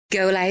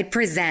Go Loud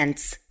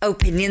presents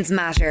Opinions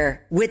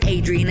Matter with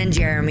Adrian and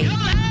Jeremy.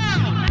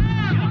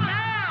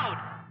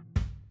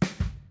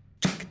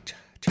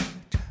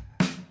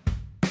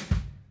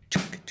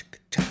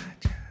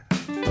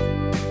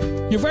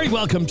 You're very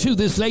welcome to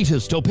this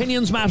latest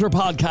Opinions Matter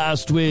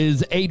podcast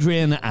with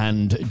Adrian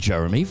and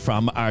Jeremy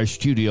from our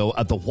studio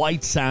at the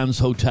White Sands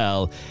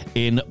Hotel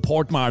in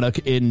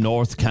Portmarnock in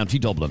North County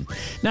Dublin.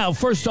 Now,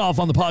 first off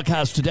on the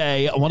podcast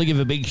today, I want to give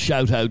a big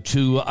shout out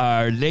to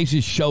our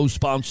latest show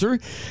sponsor,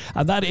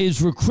 and that is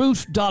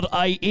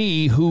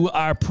Recruit.ie, who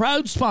are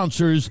proud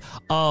sponsors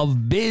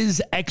of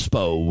Biz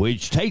Expo,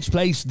 which takes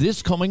place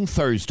this coming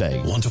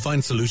Thursday. Want to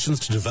find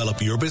solutions to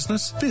develop your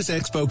business? Biz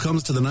Expo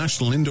comes to the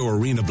National Indoor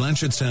Arena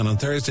Blanchardstown on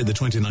Thursday the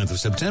 29th of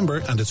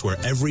September, and it's where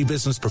every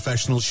business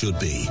professional should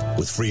be.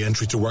 With free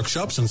entry to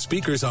workshops and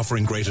speakers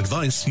offering great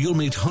advice, you'll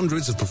meet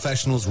hundreds of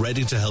professionals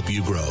ready to help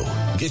you grow.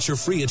 Get your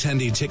free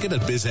attendee ticket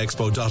at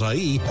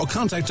bizexpo.ie or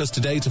contact us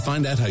today to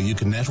find out how you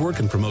can network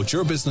and promote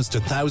your business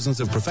to thousands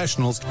of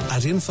professionals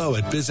at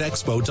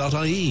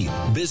info@bizexpo.ie.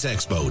 Biz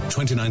Expo,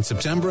 29th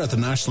September at the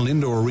National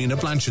Indoor Arena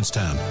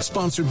Blanchardstown,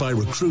 sponsored by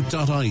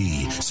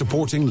Recruit.ie,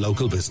 supporting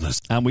local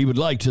business. And we would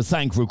like to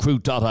thank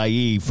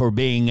Recruit.ie for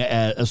being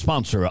a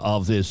sponsor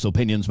of this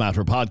Opinions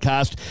Matter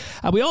podcast.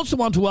 And we also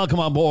want to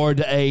welcome on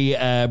board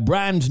a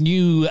brand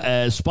new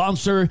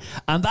sponsor,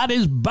 and that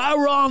is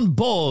Bowron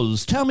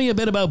Buzz. Tell me a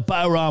bit about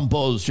Bowron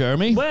Buzz,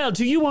 Jeremy. Well,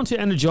 do you want to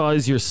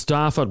energise your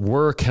staff at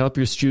work, help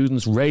your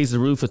students raise the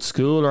roof at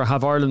school, or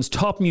have Ireland's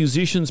top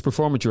musicians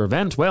perform at your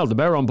event? Well, the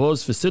Bowron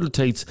Buzz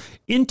facilitates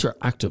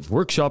interactive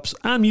workshops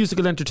and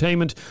musical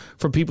entertainment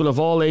for people of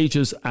all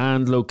ages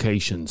and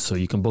locations. So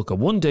you can book a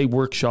one-day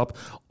workshop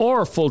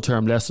or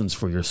full-term lessons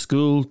for your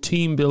school,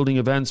 team building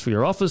events for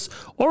your office,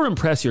 or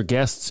impress your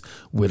guests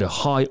with a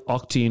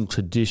high-octane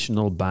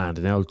traditional band,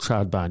 an El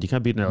Trad band. You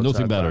can't beat an El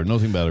Trad band.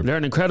 Nothing better.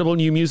 Learn incredible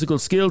new musical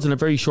skills in a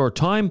very short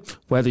time,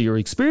 whether you're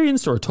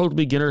experienced or a total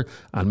beginner,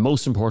 and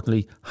most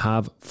importantly,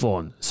 have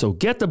fun. So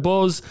get the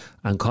buzz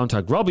and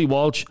contact Robbie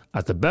Walsh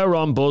at the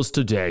Bowron Buzz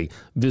today.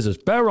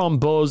 Visit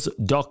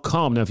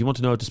bowronbuzz.com. Now, if you want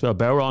to know how to spell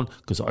Bowron,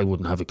 because I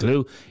wouldn't have a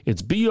clue,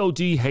 it's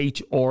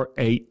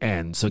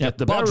Bodhran. So get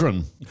the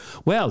Bodhran.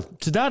 Well,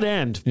 to that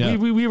end,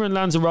 we were in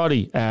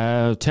Lanzarote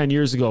 10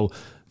 years ago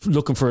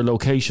looking for a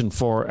location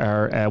for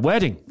our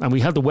wedding, and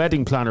we had the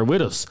wedding planner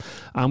with us,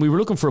 and we were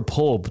looking for a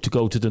pub to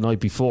go to the night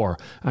before,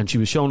 and she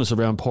was showing us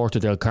around Porta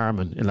del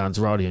Carmen in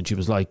Lanzarote, and she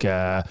was like,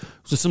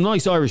 there's some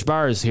nice Irish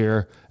bars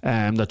here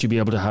that you'd be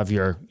able to have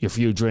your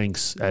few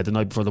drinks the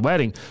night before the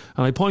wedding.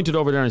 And I pointed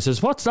over there and I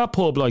says, what's that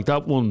pub like,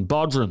 that one,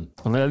 Bodhran?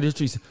 And I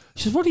literally said,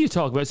 she says, what are you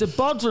talking about? I said,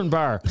 Bodhran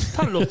bar.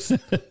 That looks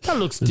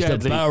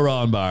deadly. The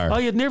Bowron bar.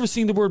 I had never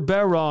seen the word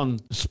Bowron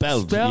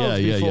spelled before.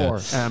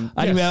 Yeah.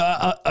 Anyway,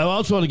 I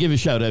also want to give a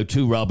shout out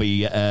to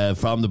Robbie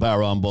from the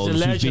Bowron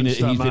Buzz.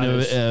 He's been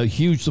a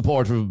huge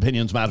supporter of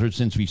Opinions Matter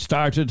since we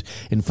started.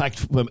 In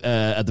fact,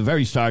 at the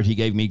very start, he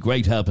gave me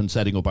great help in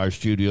setting up our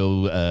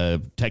studio,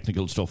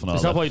 technical stuff and all that.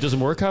 Is that why it doesn't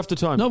work half the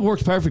time? No, it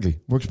works perfectly.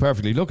 Look, it's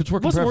working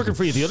perfectly. Wasn't working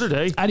for you the other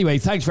day. Anyway,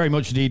 thanks very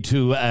much indeed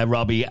to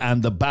Robbie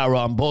and the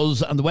Bowron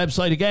Buzz. And the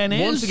website again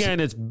is? Once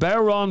again, it's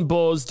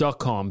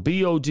bowronbuzz.com.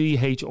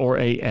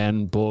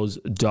 Bodhran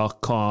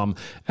buzz.com.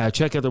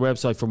 Check out the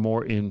website for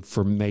more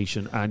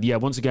information. And yeah,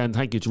 once again,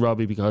 thank you to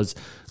Robbie, because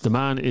the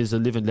man is a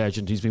living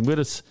legend. He's been with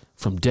us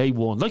from day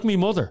one. Like me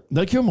mother.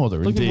 Like your mother,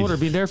 Like indeed. my mother,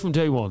 been there from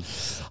day one.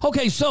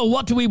 Okay, so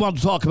what do we want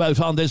to talk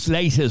about on this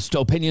latest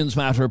Opinions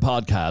Matter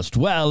podcast?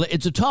 Well,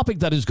 it's a topic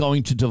that is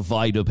going to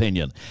divide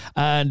opinion,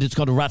 and it's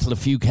going to rattle a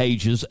few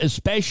cages,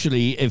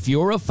 especially if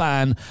you're a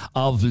fan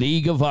of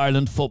League of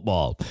Ireland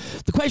football.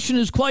 The question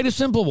is quite a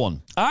simple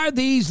one. Are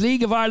these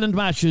League of Ireland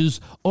matches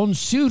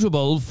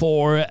unsuitable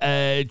for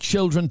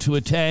children to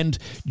attend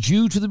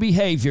due to the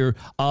behaviour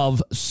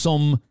of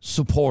some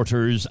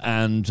supporters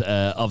and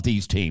of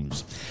these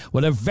teams?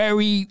 Well, a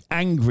very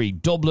angry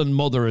Dublin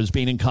mother has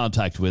been in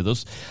contact with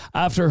us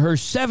after her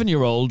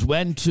 7-year-old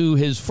went to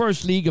his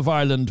first League of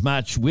Ireland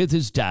match with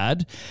his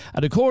dad.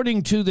 And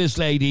according to this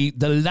lady,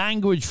 the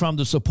language from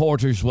the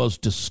supporters was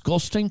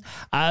disgusting,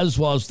 as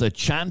was the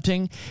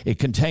chanting. It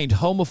contained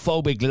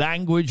homophobic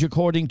language,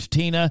 according to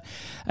Tina.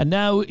 And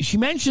now she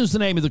mentions the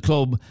name of the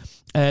club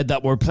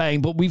that we're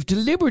playing, but we've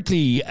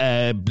deliberately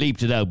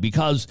bleeped it out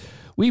because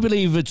we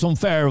believe it's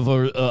unfair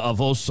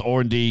of us,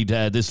 or indeed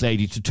this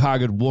lady, to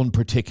target one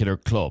particular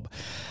club.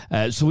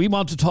 So we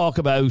want to talk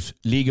about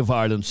League of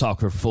Ireland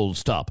soccer full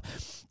stop.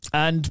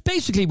 And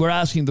basically we're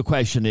asking the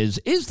question is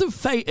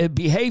the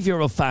behaviour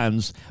of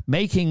fans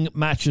making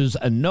matches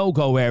a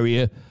no-go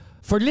area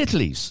for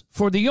littlies,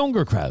 for the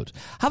younger crowd?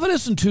 Have a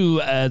listen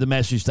to the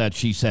message that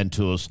she sent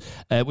to us,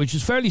 which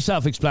is fairly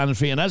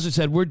self-explanatory. And as I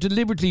said, we're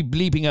deliberately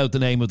bleeping out the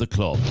name of the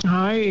club.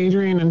 Hi,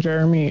 Adrian and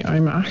Jeremy.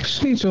 I'm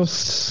actually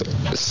just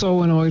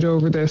so annoyed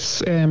over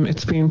this.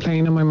 It's been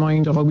playing in my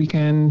mind all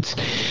weekend.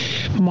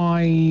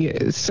 My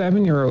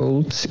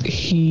 7-year-old,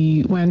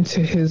 he went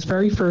to his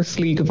very first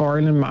League of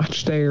Ireland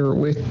match there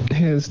with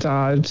his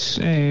dad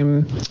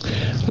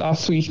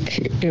last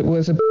week. It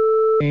was a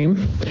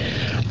game,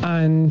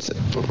 and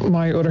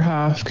my other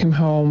half came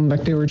home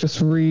like they were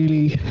just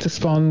really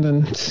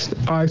despondent.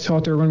 I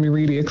thought they were going to be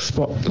really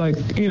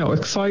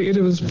excited.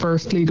 It was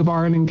first League of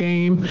Ireland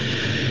game.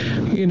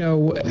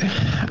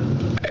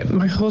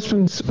 My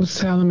husband was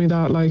telling me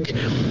that like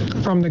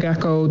from the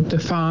get-go the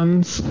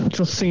fans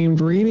just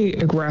seemed really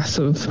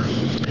aggressive,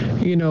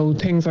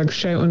 things like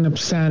shouting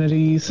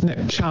obscenities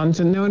and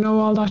chanting. No,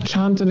 all that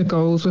chanting, it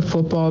goes with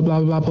football,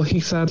 blah blah blah. But he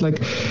said like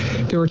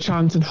they were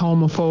chanting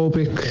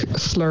homophobic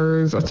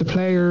slurs at the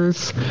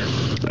players,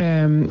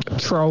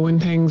 throwing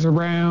things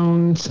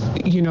around.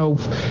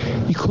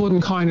 You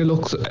couldn't kind of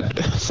look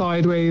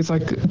sideways.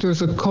 Like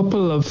there's a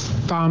couple of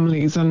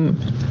families, and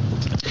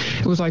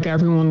it was like it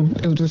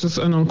was just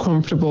an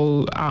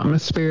uncomfortable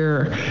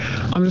atmosphere.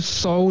 I'm just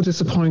so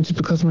disappointed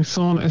because my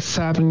son is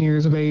 7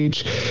 years of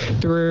age.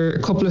 There were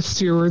a couple of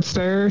stewards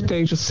there.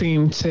 They just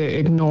seemed to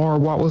ignore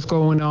what was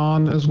going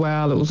on as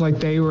well. It was like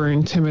they were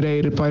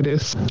intimidated by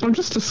this. I'm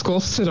just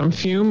disgusted. I'm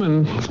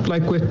fuming.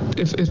 Like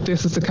if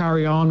this is to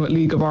carry on with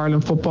League of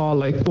Ireland football,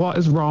 like what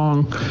is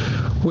wrong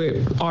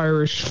with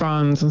Irish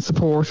fans and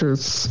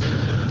supporters?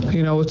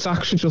 It's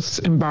actually just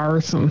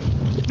embarrassing.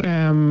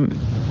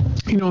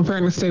 In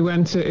fairness, they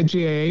went to a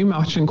GAA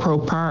match in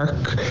Croke Park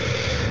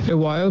a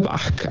while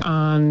back,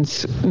 and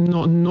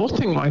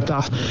nothing like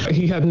that.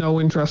 He had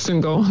no interest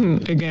in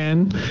going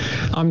again.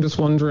 I'm just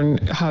wondering,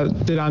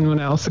 did anyone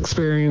else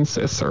experience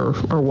this, or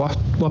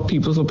what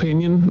people's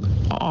opinion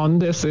on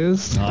this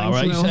is? All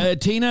right,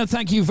 Tina,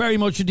 thank you very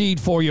much indeed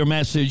for your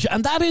message.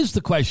 And that is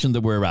the question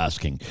that we're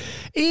asking.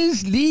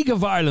 Is League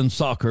of Ireland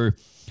soccer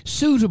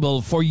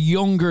suitable for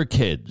younger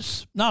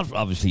kids? Not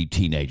obviously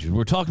teenagers.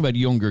 We're talking about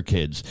younger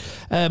kids.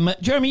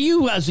 Jeremy,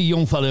 you as a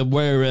young fella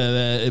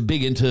were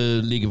big into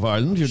League of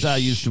Ireland. Your dad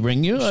used to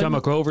bring you.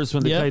 Shamrock Rovers,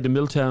 when they played in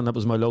Milltown, that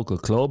was my local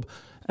club.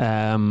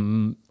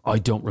 I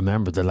don't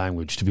remember the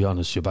language, to be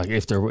honest with you.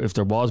 If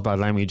there was bad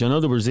language, I know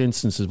there was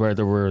instances where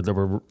there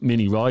were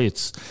mini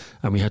riots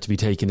and we had to be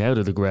taken out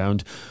of the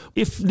ground.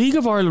 If League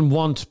of Ireland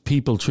want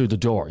people through the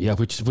door,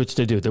 which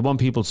they do, they want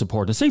people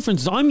support. And say, for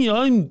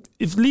instance,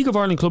 if League of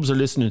Ireland clubs are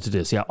listening to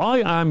this,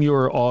 I am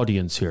your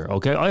audience here.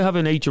 Okay, I have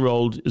an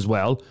 8-year-old as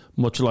well,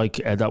 much like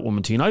that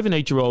woman Tina. I have an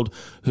 8-year-old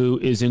who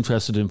is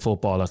interested in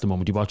football at the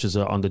moment. He watches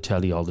it on the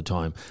telly all the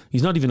time.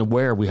 He's not even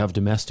aware we have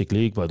domestic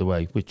league, by the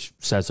way, which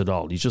says it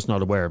all. He's just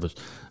not aware of it.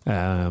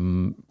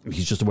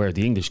 He's just aware of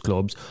the English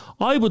clubs.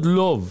 I would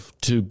love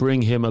to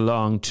bring him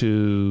along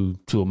to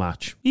a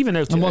match, even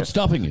out to, and what's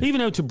stopping you?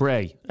 Even out to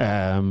Bray,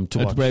 to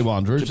watch Bray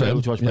Wanderers,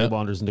 to watch Bray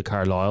Wanderers into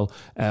Carlisle,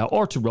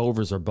 or to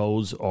Rovers or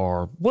Bows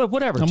or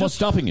whatever. And what's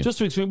stopping you? Just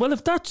to explain. Well,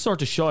 if that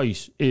sort of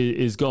shite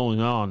is going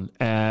on,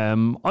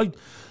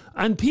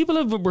 and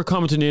people were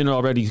commenting in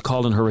already,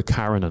 calling her a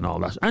Karen and all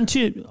that.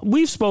 And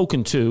we've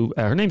spoken to,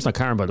 her name's not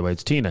Karen, by the way,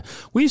 it's Tina.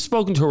 We've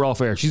spoken to her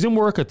off air. She's in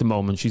work at the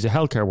moment. She's a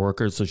healthcare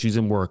worker, so she's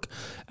in work.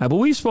 But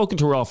we've spoken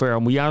to her off air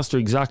and we asked her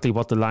exactly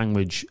what the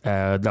language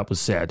that was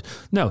said.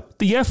 Now,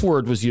 the F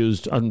word was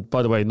used, and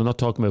by the way, I'm not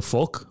talking about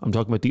fuck, I'm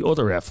talking about the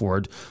other F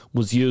word,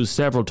 was used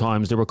several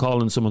times. They were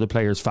calling some of the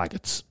players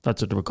faggots.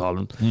 That's what they were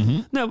calling. Mm-hmm.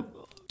 Now,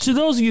 to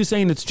those of you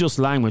saying it's just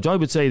language, I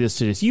would say this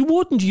to this. You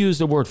wouldn't use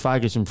the word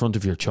faggot in front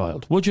of your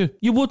child, would you?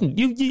 You wouldn't.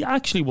 You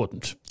actually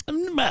wouldn't.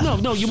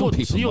 No, you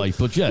wouldn't. Some people might,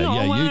 but you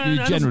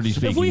generally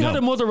speaking. If we had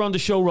a mother on the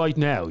show right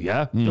now,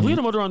 mm-hmm. If we had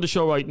a mother on the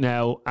show right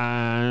now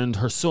and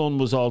her son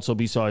was also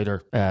beside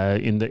her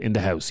in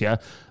the house,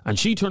 and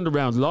she turned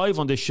around live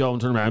on this show and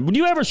turned around, would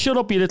you ever shut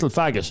up, you little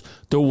faggot?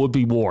 There would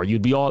be war.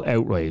 You'd be all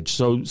outraged.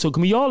 So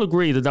can we all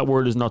agree that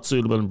word is not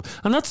suitable?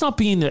 And that's not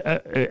being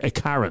a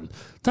Karen.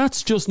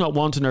 That's just not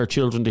wanting our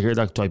children to hear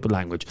that type of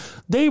language.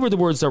 They were the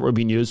words that were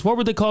being used. What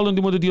were they calling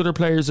one of the other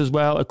players as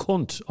well? A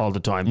cunt all the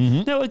time.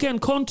 Mm-hmm. Now, again,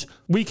 cunt,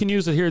 we can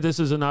use it here. This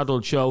is an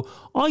adult show.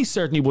 I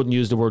certainly wouldn't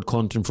use the word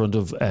cunt in front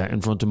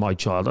of my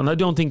child. And I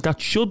don't think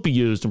that should be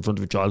used in front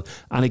of a child.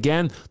 And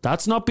again,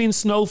 that's not being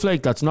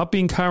snowflake. That's not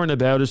being Karen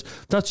about it.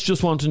 That's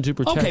just wanting to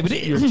protect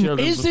your children.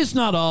 Is this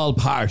not all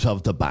part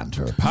of the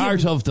banter?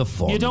 Part of the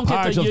fun?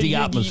 Part of the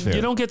atmosphere?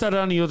 You don't get that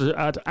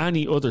at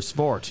any other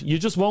sport. You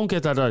just won't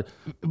get that.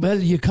 Well,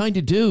 you kind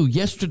of do.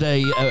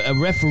 Yesterday, a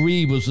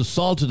referee was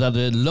assaulted at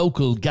a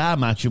local GA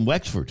match in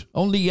Wexford.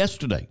 Only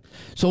yesterday.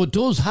 So it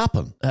does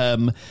happen.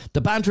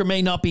 The banter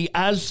may not be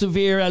as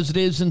severe as it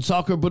is in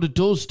soccer, but it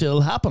does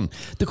still happen.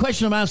 The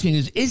question I'm asking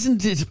is,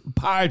 isn't it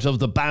part of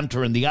the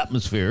banter and the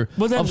atmosphere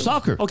of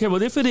soccer? Okay,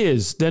 well, if it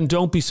is, then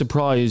don't be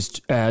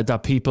surprised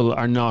that people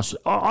are not.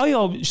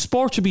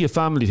 Sport should be a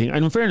family thing.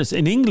 And in fairness,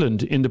 in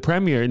England, in the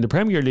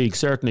Premier League,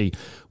 certainly,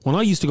 when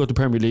I used to go to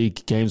Premier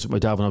League games with my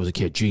dad when I was a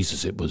kid,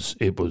 Jesus, it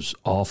was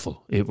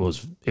awful. It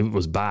was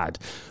bad.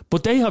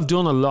 But they have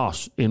done a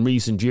lot in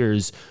recent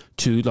years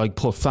to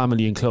put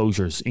family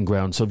enclosures in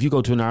ground. So if you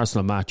go to an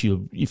Arsenal match,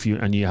 you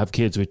have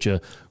kids with you,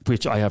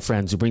 which I have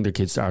friends who bring their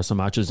kids to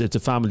Arsenal matches. It's a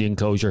family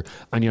enclosure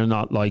and you're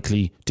not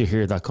likely to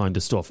hear that kind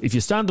of stuff. If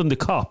you stand on the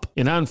Cop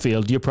in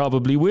Anfield, you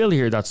probably will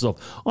hear that stuff.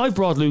 I've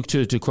brought Luke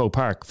to Croke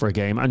Park for a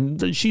game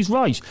and she's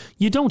right.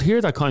 You don't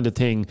hear that kind of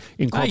thing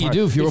in Croke Park. You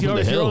do if you're up on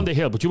the hill. You're on the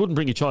hill, but you wouldn't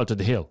bring a child to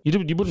the hill. You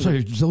wouldn't.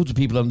 Sorry, there's loads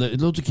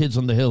of kids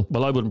on the hill.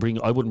 Well, I wouldn't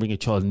bring a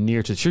child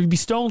near to it. Sure, you'd be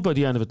stoned by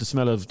the end of it. The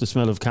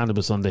smell of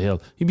cannabis on the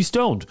hill. You'd be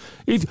stoned.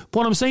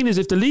 What I'm saying is,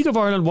 if the League of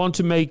Ireland want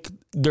to make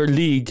their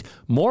league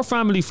more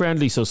family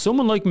friendly, so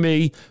someone like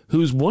me,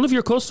 who's one of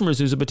your customers,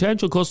 who's a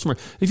potential customer,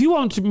 if you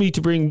want me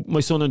to bring my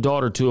son and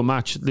daughter to a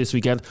match this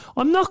weekend,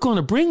 I'm not going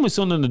to bring my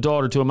son and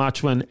daughter to a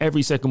match when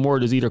every second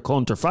word is either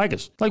cunt or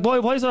faggot. Like, why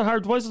is that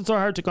hard? Why is it so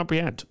hard to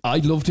comprehend?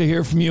 I'd love to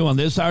hear from you on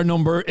this. Our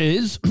number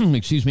is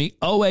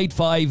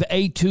 085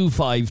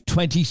 825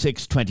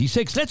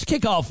 2626. Let's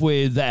kick off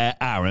with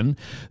Aaron,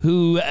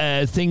 who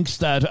thinks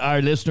that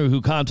our listener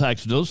who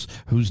contacted us,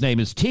 whose name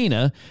is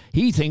Tina,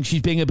 he thinks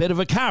she's being a bit of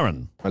a Karen.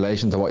 In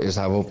relation to what you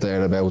have up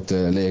there about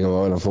the League of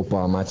Ireland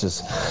football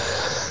matches,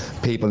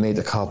 people need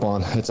to cop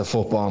on. It's a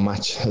football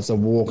match. It's a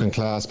working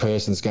class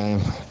person's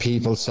game.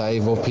 People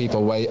save up,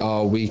 people wait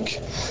all week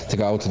to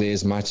go to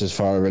these matches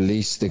for a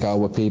release. They go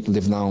with people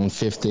they've known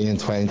 15,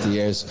 20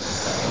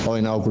 years. I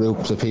know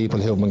groups of people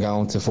who've been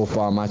going to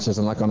football matches.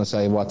 I'm not going to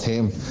say what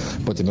team,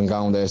 but they've been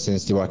going there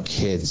since they were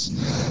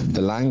kids.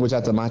 The language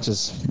at the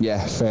matches,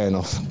 yeah, fair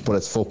enough, but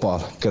it's football.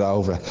 Get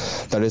over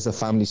it. There is a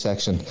family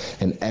section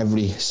in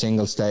every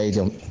single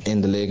stadium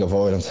in the League of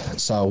Ireland.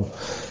 So,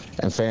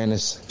 in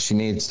fairness, she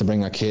needs to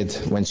bring her kid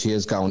when she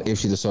is going, if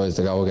she decides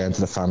to go again,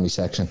 to the family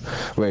section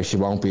where she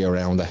won't be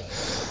around it.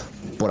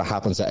 But it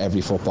happens at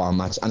every football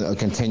match and it'll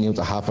continue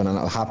to happen, and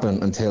it'll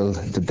happen until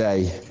the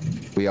day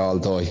we all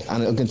die,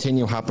 and it'll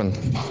continue to happen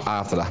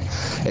after that.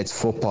 It's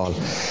football.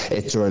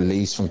 It's a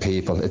release from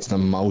people. It's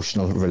an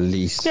emotional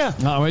release. Yeah.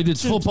 All right,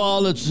 it's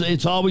football.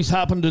 It's always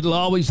happened. It'll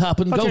always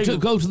happen. Okay.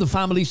 Go to the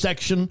family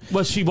section.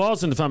 Well, she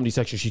was in the family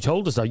section. She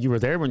told us that. You were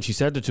there when she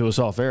said it to us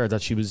off air,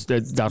 that she was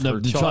the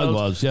child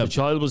was. Yeah. The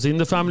child was in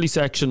the family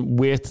section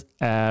with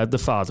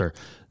the father.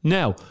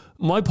 Now,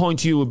 my point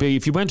to you would be,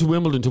 if you went to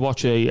Wimbledon to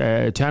watch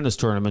a tennis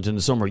tournament in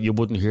the summer, you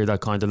wouldn't hear that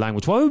kind of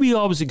language. Why would we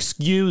always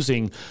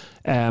excusing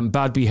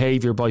bad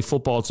behaviour by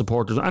football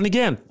supporters? And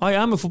again, I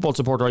am a football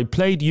supporter. I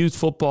played youth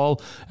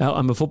football.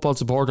 I'm a football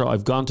supporter.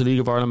 I've gone to League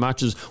of Ireland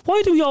matches.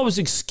 Why do we always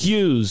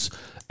excuse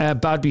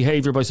bad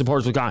behaviour by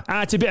supporters? We're going,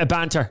 it's a bit of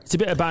banter. It's a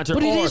bit of banter.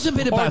 But it is a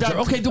bit of banter.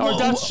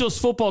 That's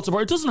just football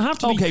support. It doesn't have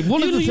to be. Okay,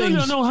 one of the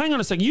things... No, hang on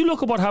a second. You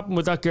look at what happened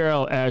with that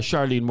girl,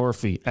 Charlene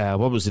Murphy.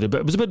 What was it?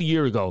 It was about a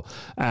year ago.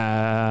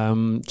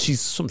 She's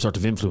some sort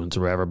of influencer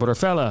or whatever, but her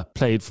fella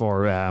played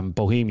for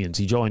Bohemians.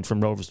 He joined from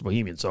Rovers to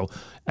Bohemians. So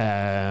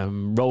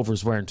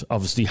Rovers weren't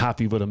obviously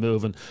happy with him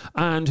moving.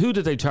 And who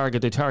did they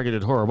target? They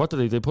targeted her. What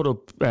did they put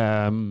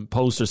up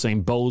posters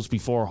saying bows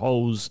before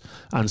hose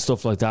and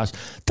stuff like that.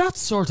 That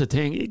sort of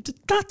thing.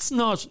 That's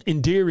not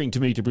endearing to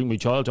me to bring my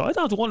child to. I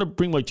don't want to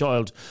bring my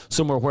child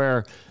somewhere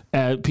where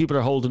people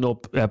are holding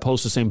up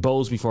posters saying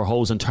bows before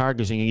hoes and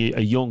targeting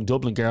a young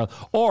Dublin girl,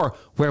 or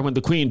where when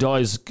the Queen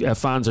dies,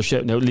 fans are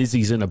shouting out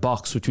Lizzie's in a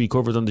box, which we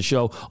covered on the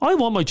show. I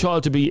want my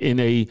child to be in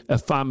a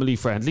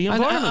family-friendly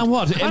environment. And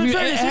what?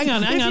 Hang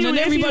on. And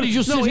everybody's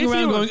just sitting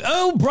around going,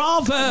 "Oh,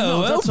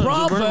 bravo!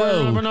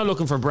 Bravo!" We're not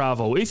looking for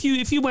bravo. If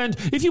you went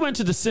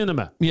to the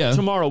cinema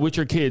tomorrow with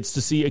your kids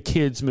to see a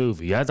kids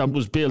movie, that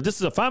was billed. This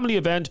is a family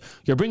event.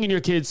 You're bringing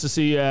your kids to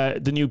see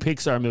the new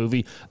Pixar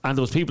movie, and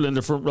there was people in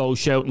the front row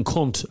shouting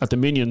 "cunt" at the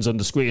Minions on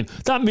the screen.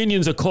 That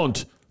Minion's a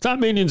cunt. That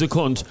Minion's a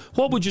cunt.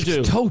 What would you do?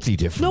 It's totally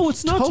different. No,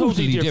 it's not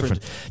totally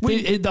different.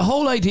 The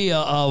whole idea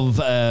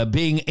of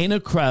being in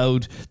a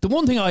crowd, the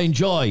one thing I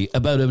enjoy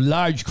about a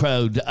large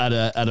crowd at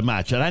a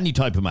match, at any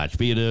type of match,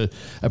 be it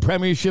a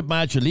Premiership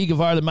match, a League of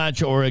Ireland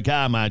match, or a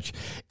GA match,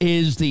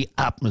 is the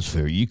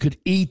atmosphere. You could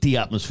eat the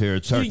atmosphere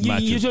at certain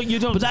matches. You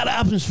don't. But that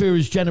atmosphere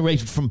is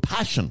generated from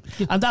passion.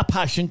 And that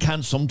passion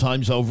can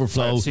sometimes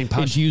overflow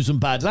into using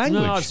bad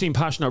language. No, I've seen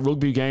passion at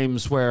rugby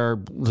games where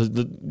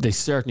they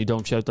certainly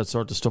don't shout that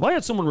sort of stuff. I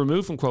had someone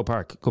removed from Croke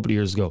Park a couple of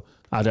years ago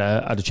at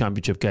a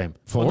championship game.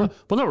 Not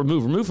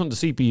removed from the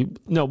CP.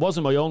 No, it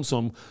wasn't my own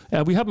son.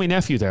 We had my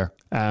nephew there,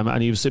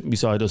 and he was sitting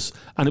beside us,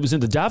 and it was in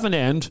the Davin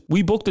End.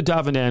 We booked the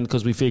Davin End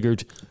because we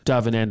figured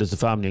Davin End is the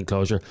family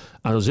enclosure,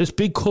 and there was this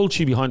big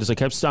culture behind us. I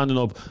kept standing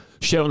up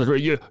shouting at her,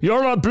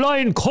 "You're a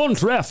blind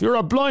cunt, ref, you're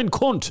a blind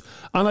cunt."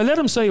 And I let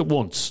him say it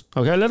once.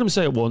 Okay, I let him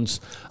say it once,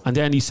 and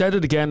then he said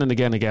it again and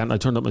again and again. I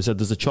turned up and I said,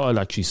 "There's a child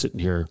actually sitting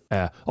here.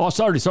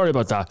 Sorry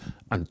about that."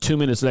 And 2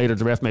 minutes later,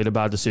 the ref made a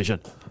bad decision.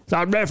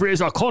 "That referee is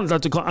a cunt,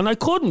 that's a cunt." And I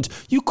couldn't.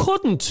 You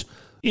couldn't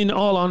in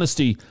all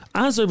honesty,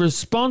 as a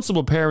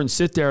responsible parent,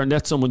 sit there and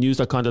let someone use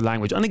that kind of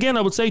language. And again,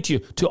 I would say to you,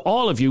 to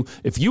all of you,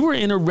 if you were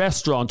in a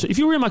restaurant, if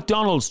you were in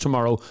McDonald's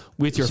tomorrow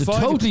with your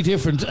totally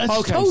different.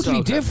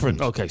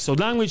 Different. Okay, so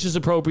language is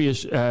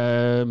appropriate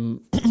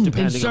depending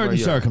in certain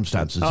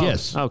circumstances. Oh,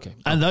 yes. Okay.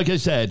 And like I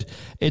said,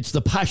 it's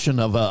the passion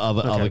of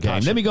a game.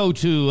 Passion. Let me go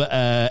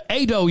to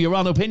Ado. You're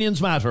on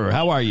Opinions Matter.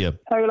 How are you?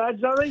 How are you,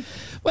 lads? All right?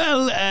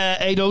 Well,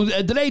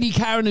 Ado, the lady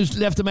Karen who's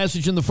left the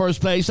message in the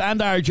first place,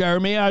 and our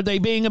Jeremy, are they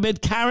being a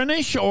bit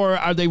Karenish or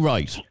are they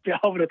right? They're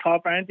over the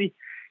top, aren't they?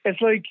 It's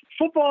like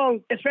football,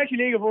 especially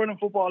League of Ireland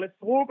football, it's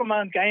the working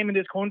man's game in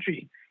this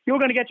country. You're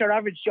going to get your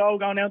average Joe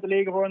going out to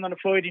League of Ireland on a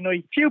Friday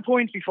night, few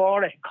points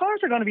before it. Of course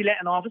they're going to be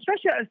letting off,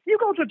 especially as you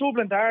go to a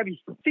Dublin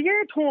derby. The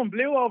year turned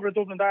blue over a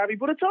Dublin derby,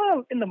 but it's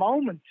all in the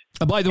moment.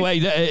 By the way,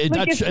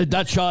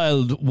 that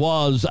child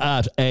was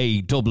at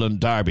a Dublin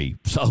derby,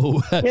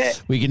 so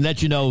we can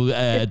let you know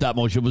that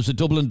much. It was a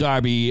Dublin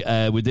derby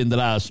within the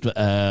last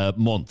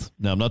month.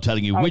 Now, I'm not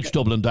telling you which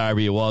Dublin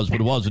derby it was,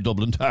 but it was a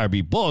Dublin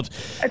derby. But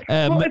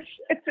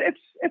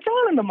it's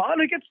all in the moment.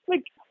 Like, it's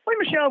like, I'm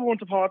Michelle won't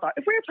support that.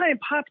 If we're playing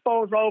Pats,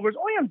 Bows, Rovers,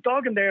 I am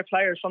dogging their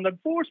players from the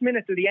first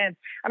minute to the end.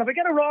 And if I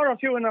get a roar or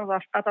two in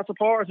at the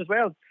supporters as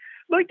well,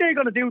 like they're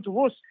going to do to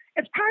us,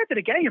 it's part of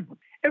the game.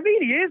 It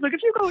really is. Like,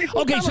 if you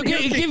go... Okay, so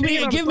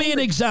give me an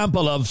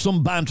example of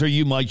some banter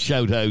you might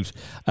shout out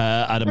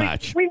at a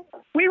match.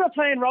 We were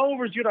playing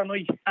Rovers the other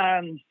night,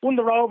 and one of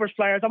the Rovers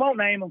players, I won't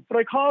name him, but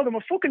I called him a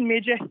fucking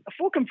midget, a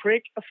fucking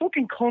prick, a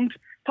fucking cunt,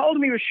 told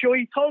him he was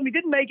shy, told him he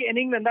didn't make it in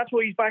England, that's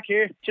why he's back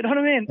here. Do you know what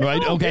I mean?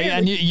 Right, okay,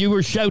 and you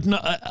were shouting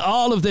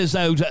all of this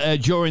out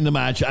during the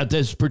match at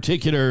this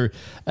particular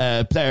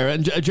player.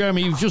 And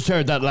Jeremy, you've just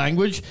heard that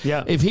language.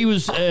 Yeah. If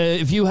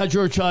you had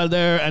your child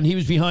there and he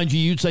was behind you,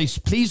 you'd say,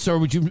 please, sir,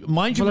 would you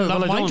mind your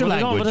language?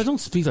 But I don't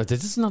speak like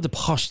this. This is not the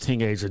posh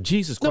thing, Adrian.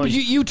 Jesus Christ. No, but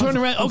you turn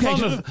around. Okay,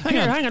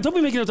 hang on. Don't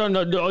be making it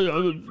on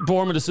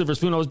born with a silver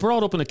spoon. I was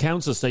brought up in a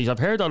council estate. I've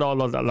heard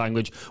all of that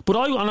language. But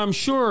I'm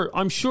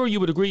sure you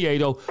would agree,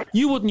 Ado,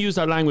 you wouldn't use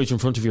that language in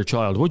front of your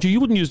child, would you? You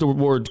wouldn't use the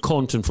word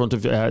cunt in front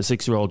of a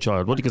 6-year-old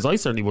child, would you? Because I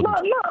certainly wouldn't.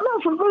 No,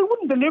 I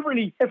wouldn't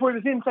deliberately, if I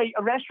was in, say,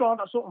 a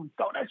restaurant or something,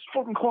 go, that's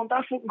fucking cunt,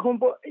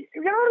 but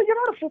you're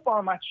not a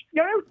football match.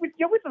 You're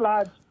with the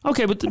lads.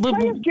 Okay, but the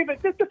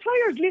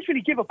players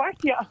literally give it back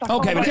to you.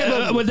 Okay,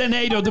 but then,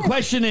 Ado, the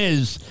question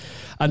is,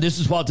 and this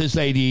is what this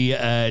lady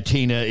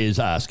Tina is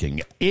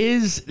asking,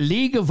 is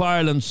League of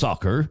Ireland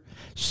soccer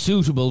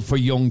suitable for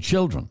young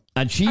children?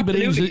 And she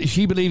believes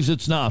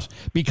it's not,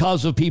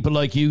 because of people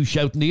like you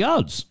shouting the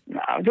odds. No,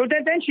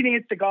 then she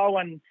needs to go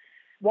and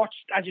watch,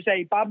 as you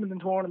say, badminton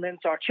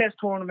tournaments or chess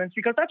tournaments,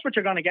 because that's what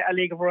you're going to get at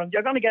League of Ireland.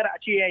 You're going to get it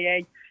at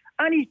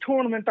GAA. Any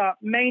tournament that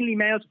mainly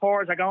male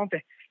supporters are going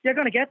to, you're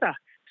going to get that.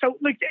 So,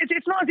 like,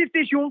 it's not as if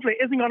this young fella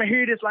isn't going to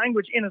hear this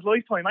language in his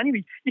lifetime.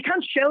 Anyway, you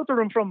can't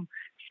shelter him from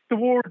the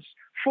words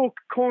fuck,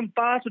 cunt,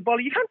 bastard,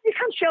 bolly. You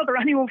can't shelter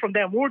anyone from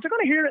them words. They're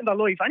going to hear it in their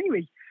life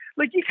anyway.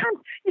 Like, you can't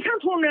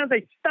turn around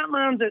and say that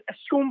man's a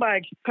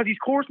scumbag because he's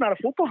coursing at a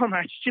football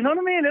match. Do you know what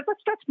I mean?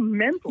 That's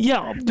mental.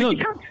 Yeah,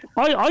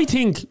 I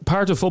think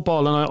part of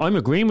football, and I'm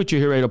agreeing with you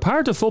here, Ado,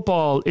 part of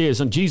football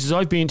is, and Jesus,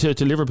 I've been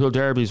to Liverpool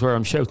derbies where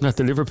I'm shouting at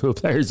the Liverpool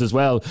players as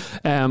well,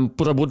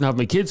 but I wouldn't have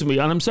my kids with me.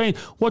 And I'm saying,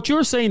 what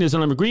you're saying is,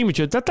 and I'm agreeing with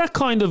you,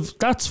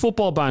 that's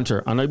football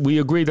banter, and we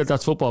agree that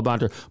that's football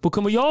banter. But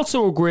can we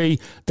also agree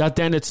that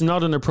then it's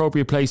not an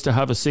appropriate place to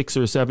have a 6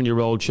 or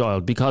 7-year-old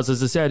child? Because,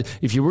 as I said,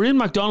 if you were in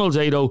McDonald's,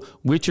 Ado,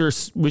 with your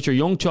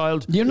young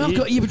child, but you're not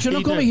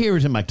going to hear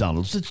it in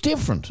McDonald's. It's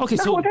different. Okay,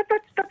 so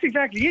that's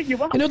exactly it.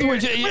 In other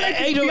words,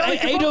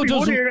 Ado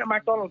doesn't hear it at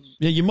McDonald's.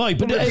 Yeah, you might,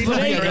 but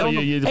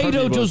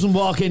Ado doesn't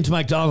walk into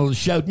McDonald's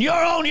shouting, "You're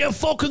on, you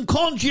fucking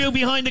cunt, you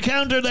behind the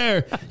counter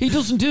there." He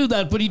doesn't do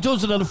that, but he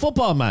does it at a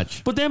football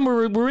match. But then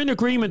we're in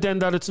agreement then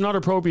that it's not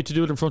appropriate to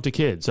do it in front of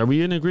kids. Are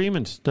we in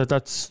agreement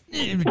that's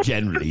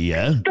generally?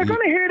 Yeah, they're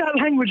going to hear that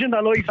language in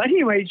their life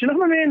anyway. Do you know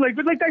what I mean? Like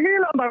they're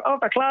hearing it of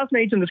their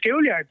classmates in the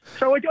schoolyard.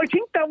 So I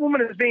think that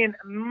woman is being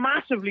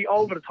massively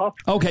over the top.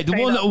 Okay,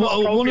 one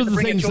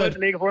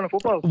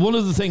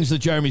of the things that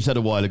Jeremy said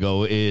a while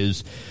ago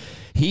is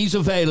he's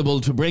available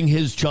to bring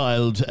his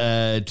child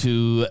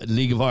to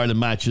League of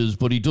Ireland matches,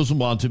 but he doesn't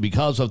want to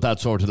because of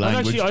that sort of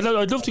language. And actually,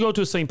 I'd love to go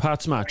to a St.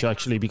 Pat's match,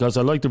 actually, because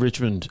I like the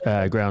Richmond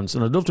grounds,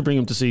 and I'd love to bring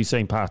him to see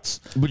St.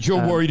 Pat's. But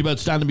you're worried about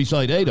standing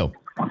beside Ado.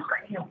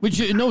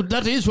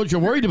 That is what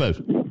you're worried about.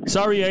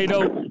 Sorry,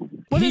 Ado.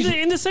 Well,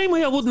 in the same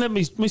way, I wouldn't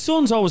let my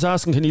son's always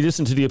asking, can he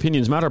listen to the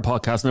Opinions Matter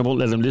podcast, and I won't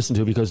let him listen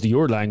to it because of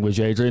your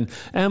language, Adrian.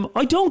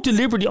 I don't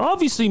deliberately,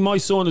 obviously my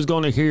son is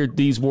going to hear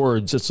these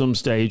words at some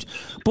stage,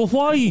 but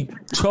why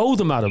throw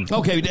them at him?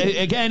 Okay,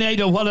 again,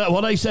 Ado,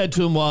 what I said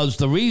to him was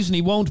the reason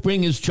he won't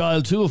bring his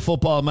child to a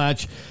football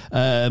match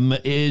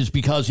is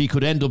because he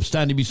could end up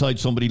standing beside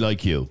somebody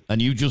like you,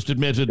 and you just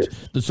admitted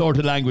the sort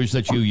of language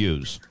that you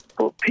use.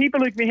 But people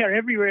like me are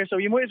everywhere, so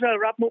you might as well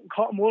wrap them up in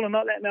cotton wool and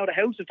not let them out of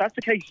the house if that's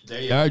the case.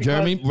 There you are,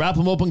 Jeremy. Wrap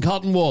them up in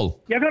cotton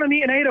wool. You're going to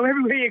meet an Ado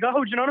everywhere you go,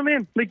 do you know what I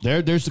mean? Like,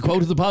 there's the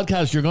quote of the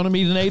podcast. You're going to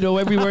meet an Ado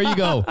everywhere you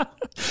go.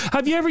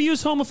 Have you ever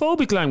used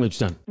homophobic language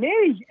then?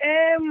 Me?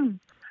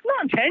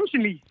 Not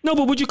intentionally. No,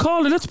 but would you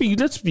call it? Let's be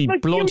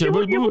like, blunt here.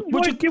 You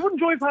wouldn't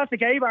drive past the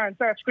gay bar and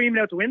start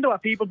screaming out the window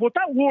at people, but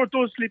that word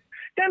does slip.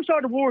 Them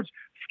sort of words,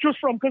 just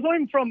from, because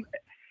I'm from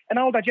an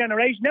older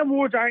generation, them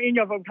words are in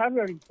your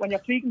vocabulary when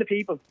you're speaking to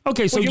people.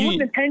 Okay, so but you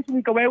wouldn't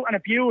intentionally go out and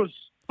abuse.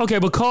 Okay,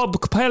 but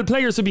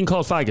players have been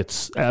called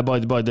faggots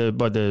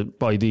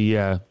by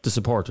the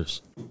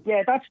supporters.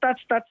 Yeah, that's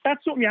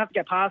something you have to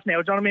get past now. Do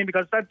you know what I mean?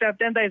 Because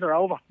them days are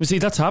over. You see,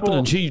 that's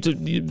happening.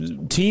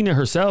 Tina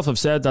herself have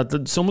said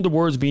that some of the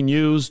words being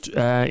used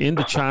in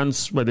the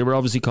chants, where they were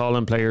obviously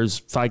calling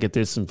players faggot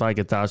this and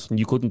faggot that, and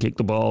you couldn't kick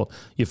the ball,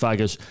 you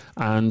faggot.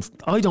 And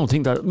I don't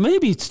think that.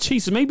 Maybe it's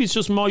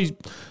just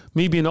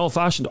me being old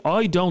fashioned.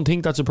 I don't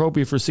think that's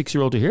appropriate for a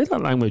 6-year-old to hear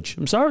that language.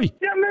 I'm sorry.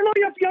 Yeah, no,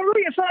 you're right.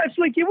 It's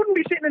like you wouldn't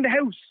be sitting in the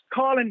house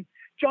calling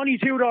Johnny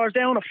 $2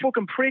 down a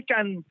fucking prick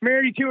and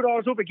Mary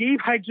 $2 up a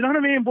geebag, do you know what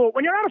I mean? But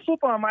when you're at a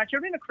football match,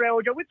 you're in a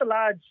crowd, you're with the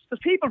lads, there's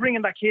people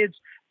bringing their kids,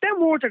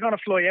 them words are going to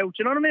fly out, do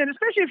you know what I mean?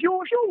 Especially if you're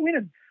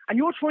winning and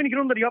you're trying to get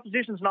under the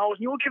opposition's nose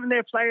and you're giving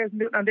their players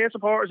and their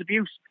supporters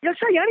abuse, you'll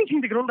say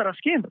anything to get under their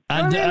skin.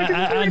 And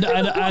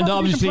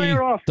obviously,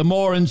 the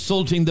more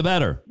insulting, the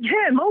better.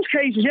 Yeah, in most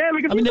cases, yeah.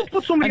 Like if you just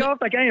put somebody off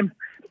that game,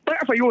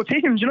 better for your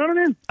team, do you know what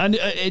I mean?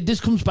 And this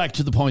comes back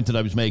to the point that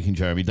I was making,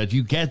 Jeremy, that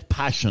you get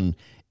passion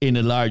in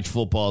a large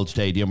football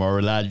stadium or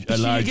a large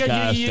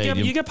stadium.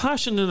 You get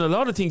passion in a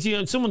lot of things.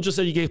 Someone just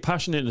said you get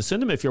passion in the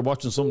cinema if you're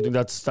watching something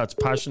that's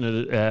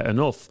passionate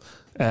enough.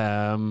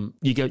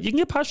 You can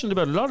get passionate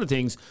about a lot of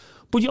things,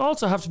 but you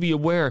also have to be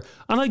aware.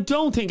 And I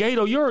don't think,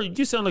 Ado,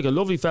 you sound like a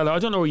lovely fella. I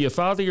don't know, are you a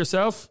father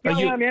yourself?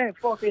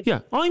 Yeah,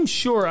 I'm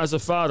sure as a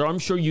father,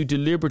 you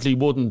deliberately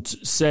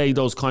wouldn't say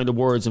those kind of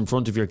words in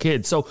front of your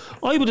kids. So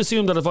I would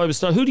assume that if I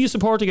was who do you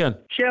support again?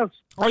 Shells.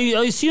 I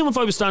assume if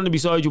I was standing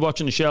beside you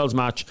watching a Shells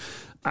match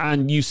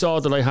and you saw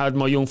that I had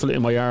my young fella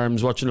in my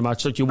arms watching the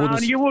match, that you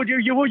wouldn't. You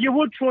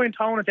would try and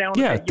tone it down.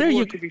 Yeah, there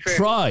you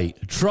try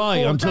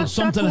until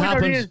something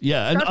happens.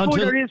 Until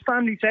there is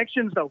family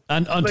sections though,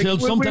 and until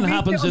something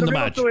happens in the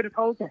match.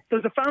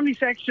 There's a family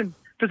section.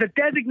 There's a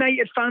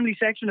designated family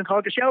section in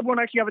Tolka. Shelbourne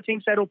actually have a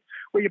thing set up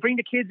where you bring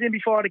the kids in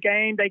before the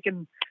game.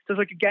 There's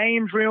like a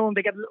games room.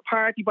 They get a little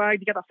party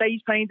bag. They get a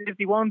face painted if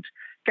they want.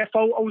 Get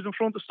photos in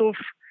front of stuff.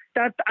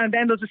 And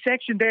then there's a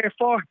section there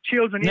for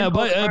children. Now,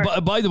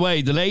 by the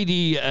way, the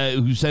lady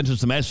who sent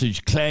us the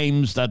message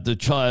claims that the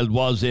child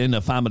was in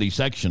a family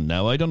section.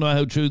 Now, I don't know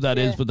how true that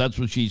is, but that's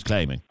what she's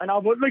claiming. I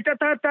know, but like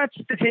that's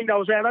the thing that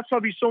was there. That's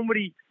probably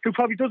somebody who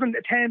probably doesn't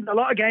attend a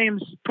lot of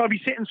games, probably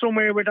sitting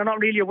somewhere where they're not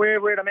really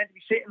aware where they're meant to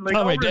be sitting. Like,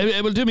 all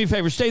right, well, do me a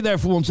favour. Stay there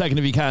for 1 second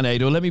if you can,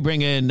 Ado. Let me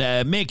bring in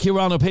Mick. You're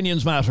on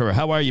Opinions Matter.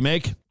 How are you,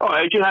 Mick? Oh,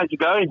 Adrian, how's it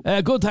going?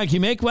 Good, thank you,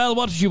 Mick. Well,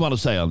 what did you want to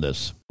say on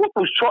this?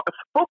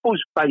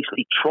 Football's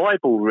basically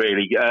tribal,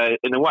 really,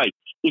 in a way.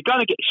 You're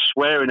going to get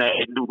swearing at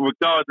it,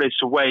 regardless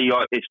of where you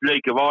are. It's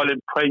League of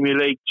Ireland, Premier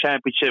League,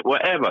 Championship,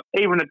 whatever.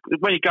 Even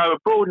when you go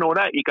abroad and all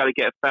that, you're going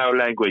to get foul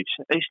language.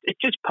 It's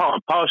just part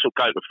and parcel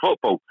going to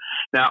football.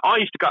 Now, I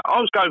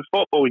was going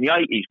football in the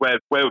 80s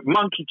where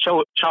monkey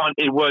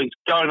chanting was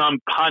going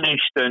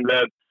unpunished and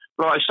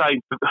like I say,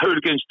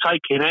 hooligans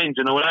taking ends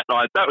and all that.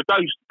 Like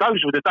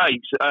those were the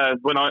days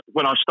when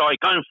I started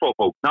going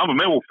football. Now, I'm a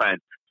Millwall fan.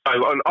 So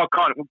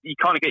you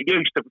kind of get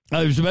used to.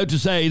 I was about to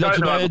say that's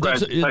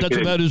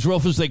about as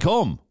rough as they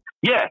come.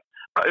 Yeah,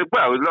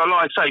 well,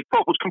 like I say,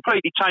 football's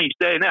completely changed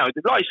there now.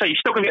 Like I say, you're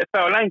still going to get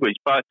foul language,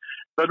 but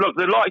look,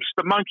 the likes,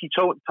 the monkey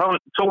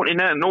taunting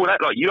that and all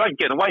that, like you ain't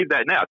getting away with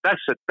that now. That's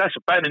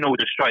a banning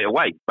order straight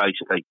away,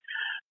 basically.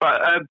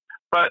 But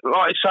like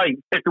I say,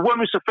 if the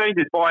woman's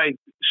offended by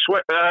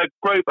a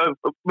group of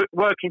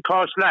working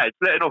class lads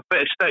letting off a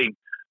bit of steam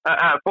at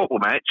a football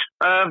match,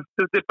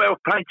 they're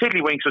playing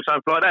tiddlywinks or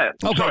something like that.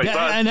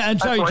 Okay,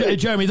 sorry,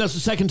 Jeremy, that's the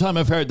second time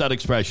I've heard that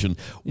expression.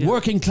 Yeah.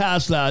 Working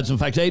class lads, in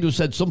fact, Ado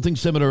said something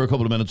similar a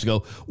couple of minutes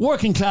ago.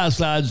 Working class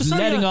lads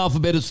letting off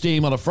a bit of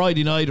steam on a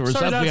Friday night or a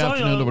Saturday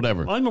afternoon or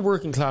whatever. I'm a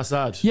working class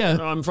lad. Yeah.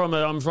 I'm from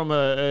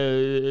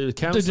a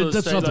council.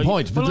 That's not the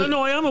point. Well,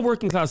 no, I am a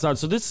working class lad,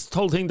 so this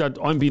whole thing that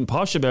I'm being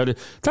posh about it,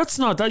 that's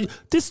not that.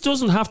 This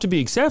doesn't have to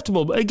be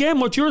acceptable. But again,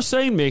 what you're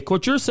saying, Mick,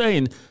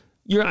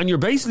 you're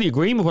basically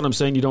agreeing with what I'm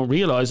saying. You don't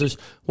realise it.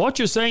 What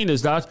you're saying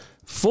is that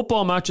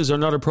football matches are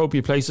not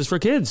appropriate places for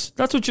kids.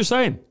 That's what you're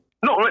saying.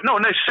 Not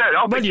necessarily.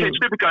 I think kids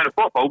should be going to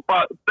football,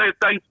 but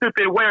they should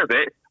be aware of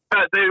it.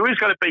 But there is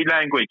going to be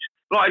language.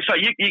 Like I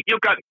say, you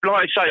go.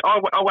 Like I say,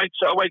 I went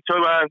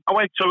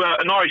to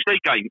an Irish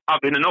League game up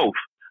in the north.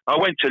 I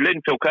went to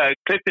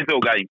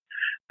Cliftonville game,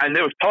 and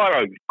there was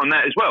pyro on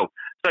that as well.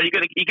 So you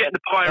get the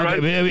pyro,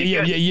 okay,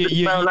 you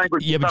get foul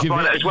language and stuff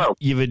like that as well.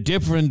 You have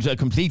a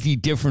completely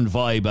different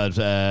vibe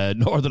at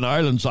Northern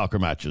Ireland soccer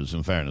matches,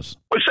 in fairness.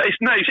 Well, it's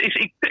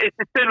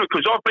similar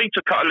because I've been to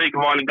a couple of League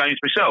of Ireland games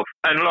myself,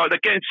 and like they're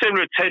getting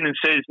similar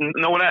attendances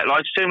and all that,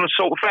 like similar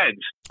sort of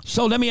fans.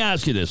 So let me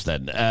ask you this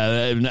then,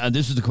 and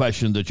this is the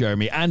question that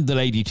Jeremy and the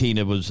lady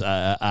Tina was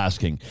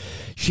asking.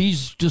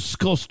 She's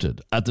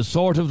disgusted at the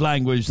sort of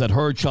language that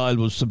her child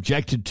was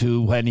subjected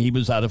to when he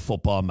was at a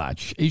football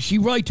match. Is she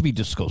right to be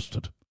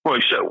disgusted? Well,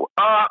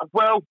 I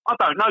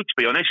don't know, to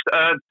be honest.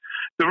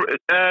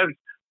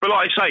 But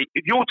like I say,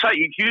 if you'll take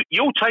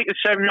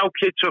a 7-year-old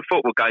kid to a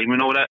football game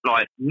and all that,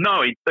 like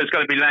knowing there's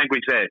going to be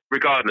language there,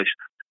 regardless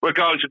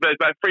if there's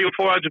about 300 or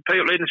 400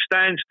 people in the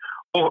stands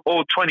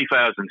or 20,000.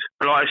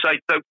 Like I say,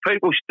 the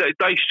people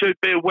they should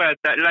be aware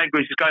that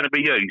language is going to be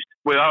used.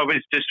 Whether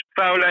it's just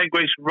foul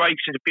language,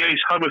 racist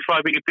abuse,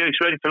 homophobic abuse,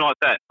 or anything like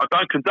that. I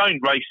don't condone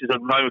racism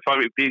and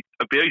homophobic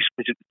abuse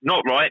because it's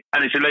not right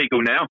and it's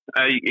illegal now.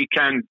 You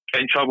can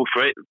get in trouble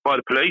for it by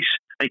the police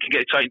and you can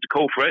get taken to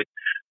court for it.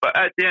 But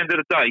at the end of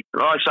the day,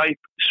 like I say,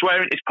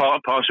 swearing is part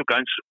and parcel of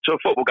going to a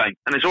football game.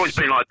 And it's always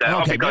been like that.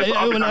 Okay.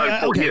 I've been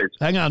going 40 years.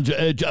 Hang on.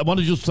 I want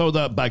to just throw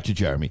that back to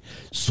Jeremy.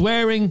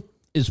 Swearing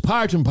is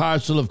part and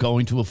parcel of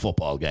going to a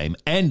football game.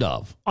 End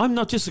of. I'm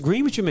not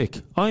disagreeing with you,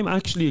 Mick. I'm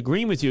actually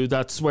agreeing with you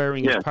that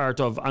swearing is part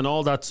of, and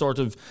all that sort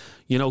of,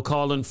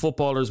 calling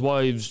footballers'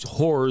 wives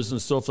whores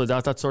and stuff like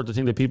that, that sort of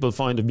thing that people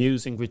find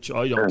amusing, which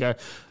I don't get.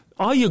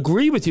 I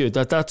agree with you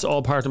that that's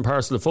all part and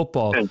parcel of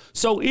football. Yeah.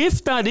 So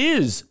if that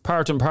is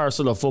part and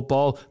parcel of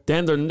football,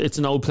 then it's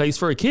no place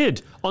for a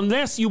kid.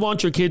 Unless you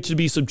want your kid to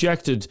be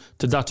subjected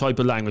to that type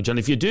of language. And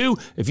if you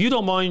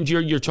don't mind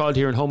your child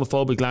hearing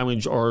homophobic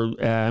language or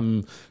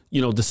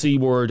the C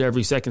word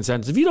every second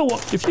sentence, if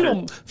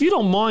you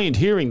don't mind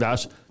hearing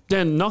that,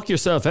 then knock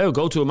yourself out.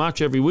 Go to a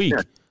match every week.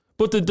 Yeah.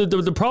 But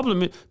the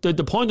problem,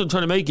 the point I'm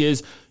trying to make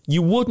is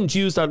you wouldn't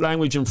use that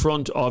language in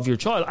front of your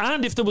child.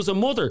 And if there was a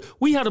mother,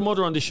 we had a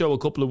mother on the show a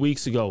couple of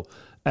weeks ago.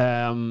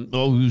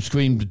 Who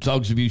screamed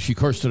dogs abuse? She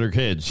cursed at her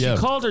kids. She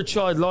called her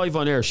child live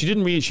on air.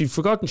 She'd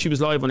forgotten she was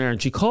live on air, and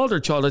she called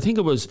her child. I think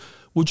it was,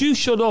 "Would you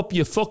shut up,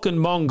 you fucking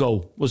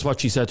Mongo?" was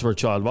what she said to her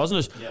child,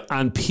 wasn't it? Yep.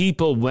 And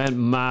people went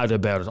mad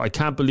about it. I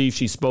can't believe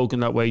she's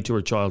spoken that way to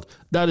her child.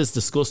 That is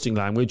disgusting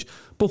language.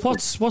 But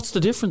what's the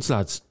difference,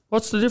 lads?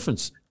 What's the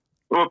difference?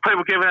 Well,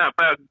 people giving out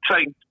about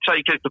take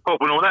kids to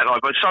football and all that,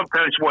 but some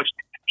parents watch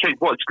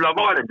Love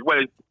Island,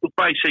 where it's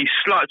basically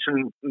sluts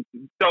and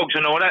dogs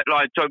and all that,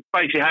 so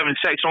basically having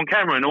sex on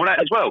camera and all that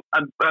as well.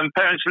 And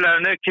parents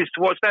allowing their kids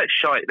to watch that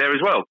shite there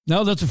as well.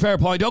 No, that's a fair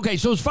point. Okay,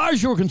 so as far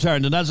as you're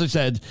concerned, and as I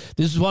said,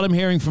 this is what I'm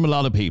hearing from a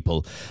lot of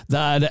people,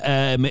 that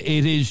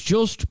it is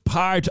just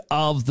part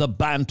of the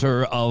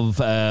banter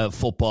of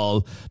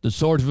football, the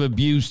sort of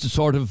abuse, the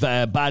sort of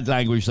bad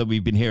language that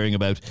we've been hearing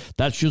about.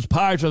 That's just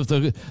part of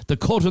the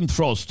cut and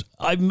thrust.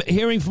 I'm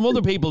hearing from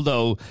other people,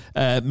 though,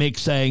 Mick,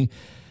 saying,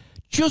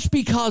 just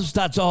because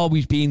that's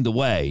always been the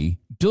way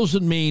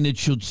doesn't mean it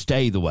should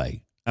stay the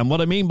way. And what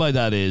I mean by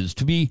that is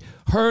to be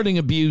hurling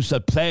abuse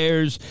at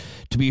players,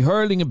 to be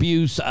hurling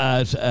abuse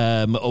at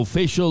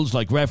officials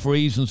like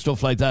referees and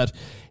stuff like that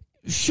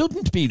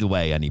shouldn't be the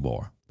way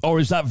anymore. Or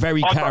is that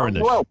very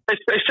Karenish? Well,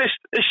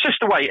 it's just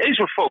the way it is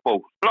with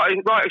football. Like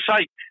I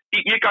say,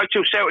 you go to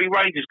a Celtic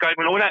Rangers game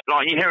and all that,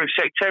 you're hearing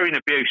sectarian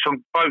abuse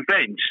from both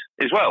ends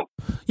as well.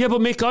 Yeah,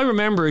 but Mick, I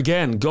remember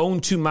again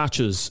going to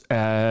matches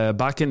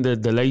back in the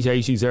late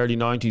 80s, early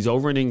 90s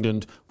over in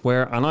England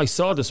and I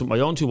saw this with my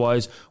own two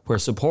eyes, where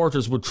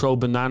supporters would throw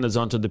bananas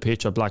onto the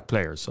pitch at black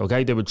players.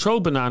 Okay, they would throw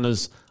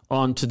bananas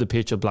onto the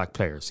pitch of black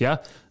players. Yeah.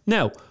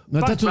 Now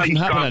that doesn't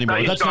happen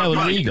anymore. That's now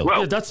illegal.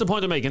 Well, that's the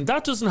point I'm making.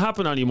 That doesn't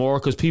happen anymore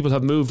because people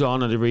have moved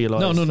on and they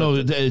realise. No.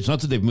 It's not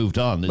that they've moved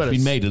on. It's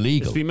been made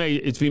illegal.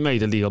 It's been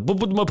made illegal.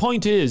 But my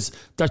point is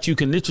that you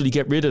can literally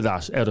get rid of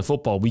that out of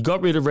football. We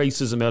got rid of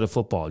racism out of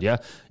football. Yeah.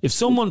 If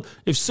someone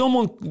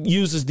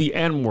uses the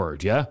N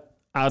word, yeah,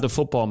 at a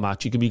football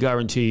match, you can be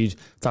guaranteed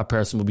that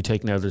person will be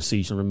taken out of their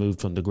seat and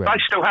removed from the ground. That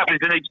still happens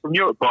in Eastern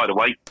Europe, by the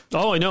way.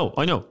 Oh, I know.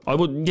 I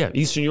wouldn't. Yeah,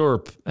 Eastern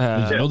Europe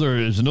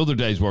is another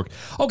day's work.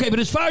 Okay, but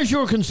as far as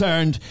you're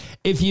concerned,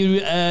 if you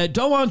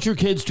don't want your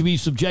kids to be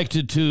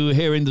subjected to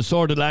hearing the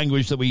sort of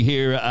language that we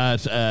hear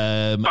at,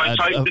 don't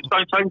take them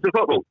to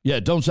football.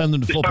 Yeah, don't send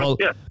them to football.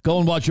 Go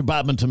and watch a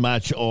badminton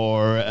match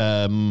or.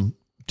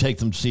 Take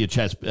them to see a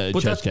chess game.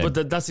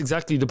 But that's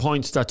exactly the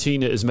point that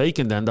Tina is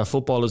making then, that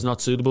football is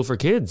not suitable for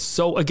kids.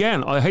 So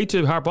again, I hate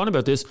to harp on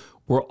about this,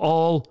 we're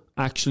all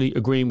actually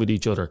agreeing with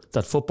each other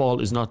that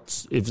football is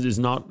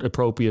not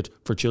appropriate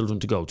for children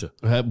to go to.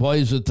 Why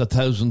is it that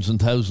thousands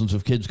and thousands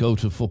of kids go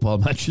to football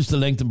matches the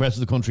length and breadth of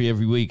the country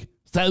every week?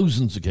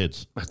 Thousands of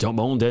kids. Don't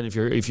moan then if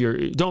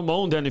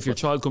your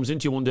child comes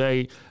into you one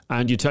day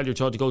and you tell your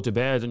child to go to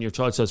bed and your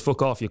child says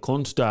 "fuck off, you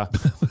cunt."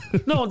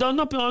 No,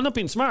 I'm not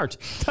being smart.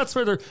 That's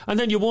where and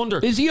then you wonder,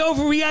 is he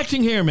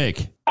overreacting here,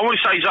 Mick? I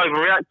wouldn't say he's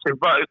overreacting,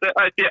 but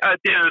at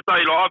the end of the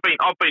day,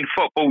 I've been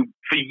football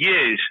for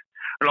years.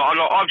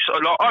 I've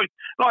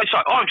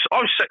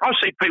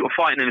seen people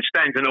fighting in the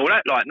stands and all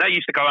that. Like they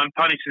used to go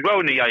unpunished as well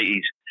in the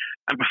 80s.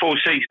 And before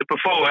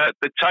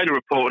the Taylor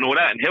report and all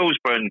that in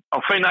Hillsborough, and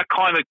I think that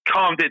kind of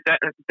calmed it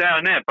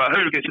down there. But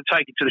hooligans are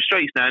taken to the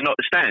streets now, not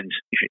the stands,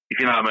 if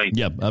you know what I mean.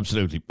 Yeah,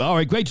 absolutely. All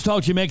right, great to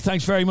talk to you, Mick.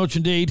 Thanks very much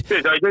indeed.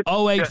 Cheers, David.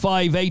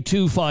 085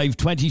 825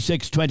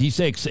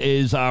 2626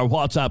 is our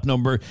WhatsApp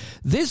number.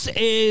 This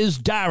is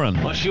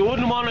Darren. Well, you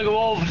wouldn't want to go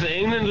over to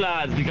England,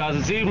 lads, because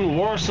it's even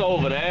worse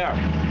over there.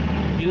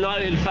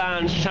 United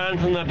fans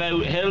chanting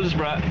about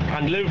Hillsborough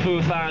and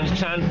Liverpool fans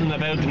chanting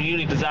about the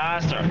Munich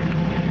disaster.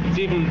 It's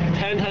even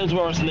 10 times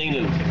worse in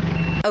England.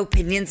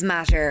 Opinions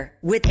Matter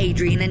with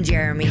Adrian and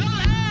Jeremy.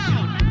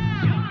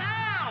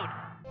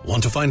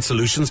 Want to find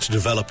solutions to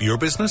develop your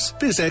business?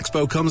 Biz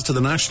Expo comes to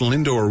the National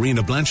Indoor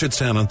Arena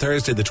Blanchardstown on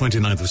Thursday the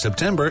 29th of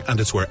September, and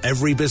it's where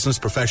every business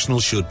professional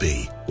should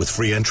be. With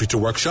free entry to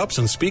workshops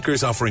and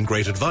speakers offering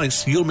great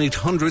advice, you'll meet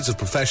hundreds of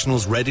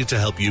professionals ready to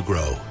help you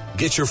grow.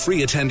 Get your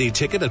free attendee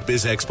ticket at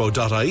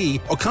bizexpo.ie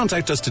or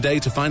contact us today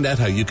to find out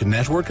how you can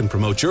network and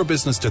promote your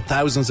business to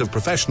thousands of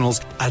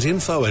professionals at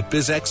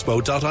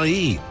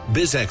info@bizexpo.ie.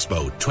 Biz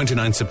Expo,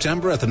 29th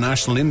September at the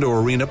National Indoor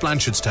Arena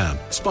Blanchardstown.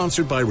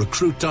 Sponsored by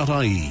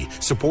recruit.ie,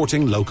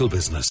 supporting local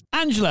business.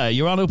 Angela,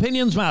 you're on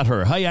Opinions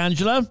Matter. Hi,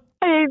 Angela.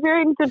 Hey,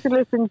 Adrian, good to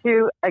listen to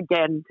you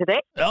again today.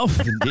 Oh,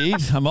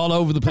 indeed. I'm all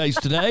over the place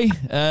today.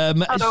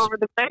 All over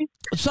the place.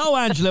 So,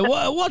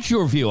 Angela, what's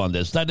your view on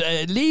this? That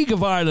League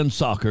of Ireland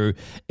soccer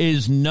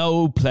is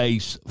no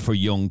place for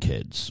young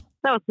kids.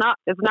 No, it's not.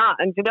 It's not.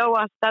 And you know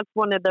what? That's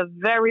one of the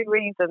very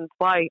reasons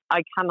why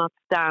I cannot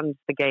stand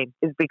the game,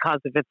 is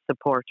because of its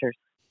supporters.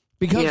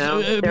 Because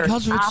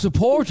of its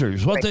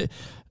supporters. What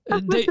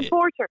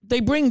they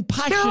bring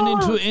passion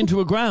into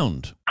a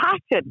ground.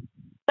 Passion.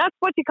 That's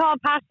what you call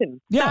passion.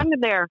 Yeah. Standing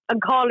there and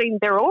calling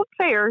their own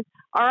players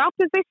or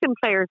opposition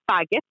players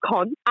faggots,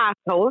 cunts,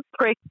 assholes,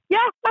 pricks. Yeah,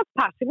 that's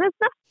passion, isn't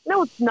it?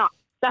 No, it's not.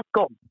 That's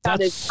scum.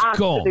 That is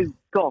absolute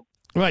scum.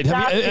 Right.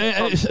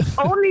 The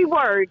only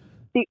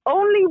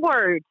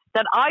word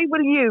that I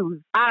will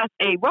use at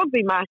a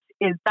rugby match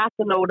is that's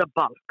a load of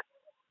bollocks.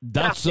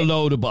 That's a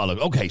load of bollocks.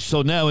 Okay,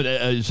 so now,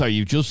 sorry,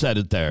 you just said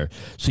it there.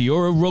 So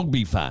you're a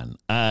rugby fan.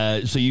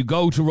 So you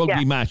go to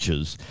rugby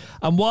matches.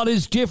 And what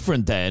is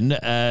different then,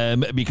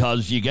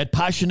 because you get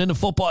passion in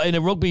a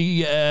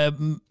rugby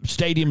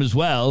stadium as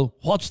well,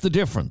 what's the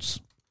difference?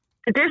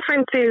 The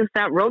difference is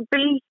that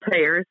rugby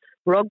players,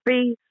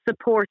 rugby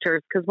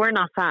supporters, because we're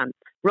not fans.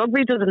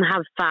 Rugby doesn't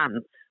have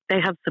fans.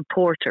 They have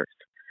supporters.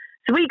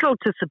 So we go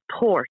to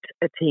support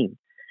a team.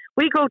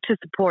 We go to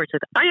support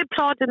it. I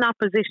applaud an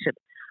opposition.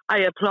 I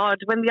applaud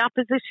when the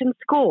opposition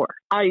score.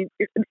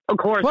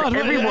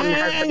 Everyone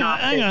has an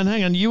option.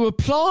 Hang on. You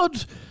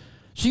applaud?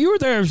 So you're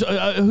there.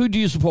 Who do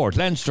you support?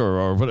 Leinster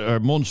or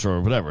Munster or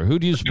whatever? Who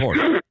do you support?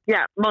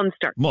 Yeah,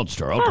 Munster.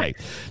 Munster. Okay.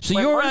 So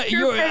you're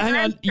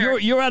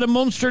at a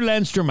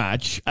Munster-Leinster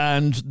match,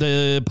 and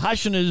the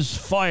passion is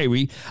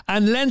fiery,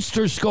 and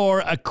Leinster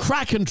score a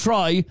cracking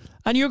try,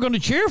 and you're going to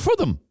cheer for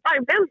them.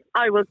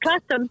 I will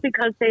clap them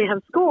because they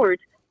have scored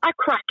a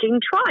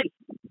cracking try.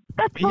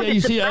 That's what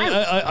it's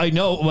about.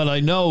 I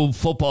know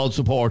football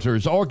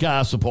supporters or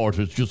gas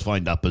supporters just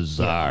find that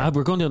bizarre. Yeah,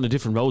 we're going down a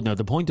different road now.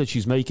 The point that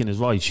she's making is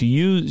right.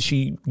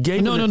 She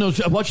gave no.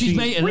 What she's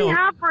making, we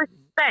have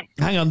respect.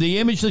 Hang on, the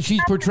image that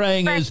she's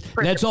portraying is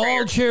let's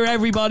all cheer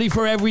everybody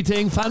for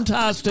everything.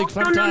 Fantastic.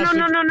 No.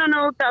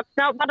 That's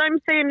not what I'm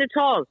saying at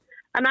all.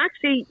 And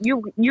actually,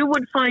 you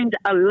would find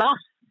a lot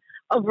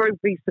of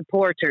rugby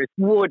supporters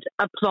would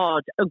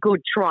applaud a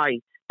good try,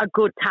 a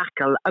good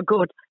tackle,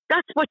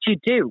 That's what you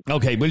do.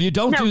 Okay, well, you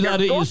don't do that.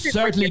 You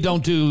certainly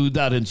don't do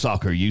that in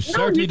soccer. You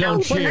certainly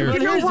don't cheer. Well,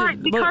 you know why?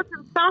 Because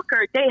in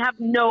soccer, they have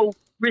no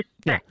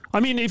respect. Yeah.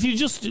 I mean, if you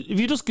just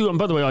go, and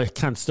by the way, I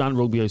can't stand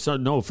rugby.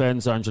 No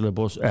offence, Angela,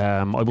 but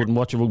I wouldn't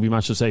watch a rugby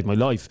match to save my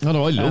life.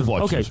 No, I love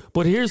watching. Okay,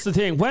 but here's the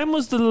thing: when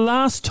was the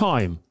last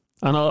time?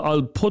 And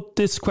I'll put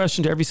this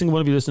question to every single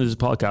one of you listening to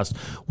this podcast.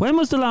 When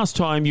was the last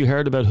time you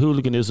heard about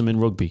hooliganism in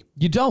rugby?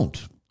 You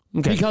don't.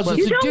 Okay. Because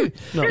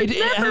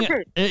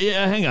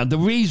hang on. The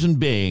reason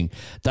being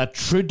that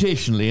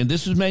traditionally, and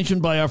this was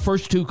mentioned by our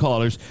first two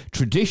callers,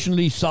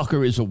 traditionally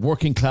soccer is a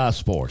working class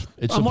sport.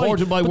 It's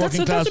supported by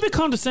working class. That's a bit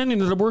condescending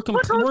that a working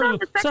class.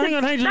 So hang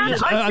on,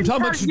 I'm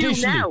talking about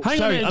traditionally.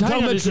 I'm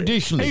talking about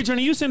traditionally. Adrian,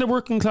 are you saying that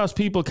working class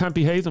people can't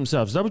behave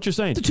themselves? Is that what you're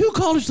saying? The two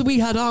callers that we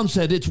had on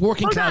said it's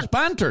working class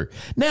banter.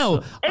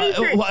 Now, hang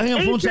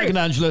on for 1 second,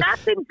 Angela.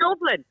 That's in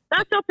Dublin.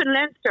 That's up in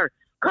Leinster.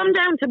 Come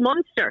down to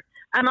Munster,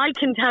 and I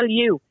can tell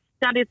you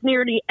that it's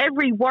nearly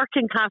every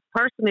working class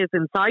person is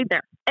inside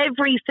there.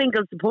 Every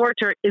single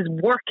supporter is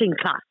working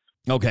class.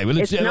 Okay, well,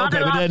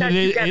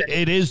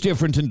 it is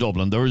different in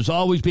Dublin. There has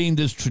always been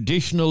this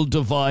traditional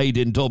divide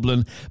in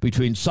Dublin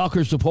between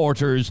soccer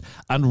supporters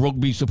and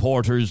rugby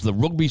supporters. The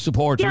rugby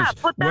supporters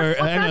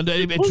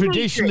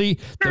traditionally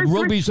the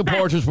rugby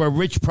supporters were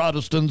rich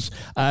Protestants,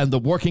 and the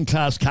working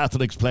class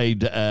Catholics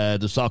played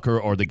the soccer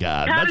or the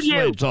GAD. That's the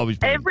way it's always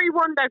been.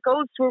 Everyone that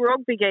goes to a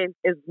rugby game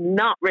is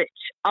not rich.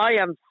 I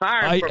am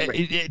far from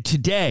rich.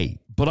 Today.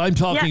 But I'm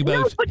talking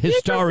about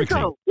historically.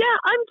 Yeah,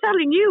 I'm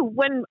telling you,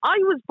 when I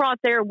was brought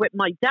there with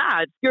my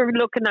dad, you're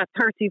looking at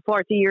 30,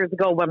 40 years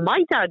ago when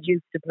my dad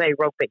used to play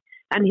rugby.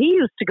 And he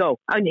used to go,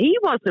 and he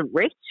wasn't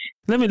rich.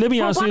 Let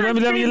me ask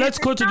you. Let's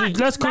cut to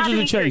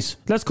the chase.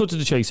 Let's cut to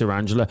the chase here,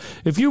 Angela.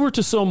 If you were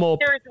to sum up,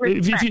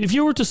 if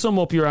you were to sum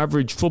up your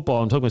average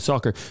football, I'm talking about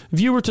soccer. If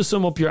you were to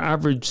sum up your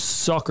average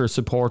soccer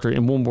supporter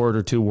in one word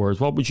or two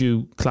words, what would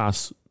you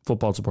class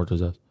football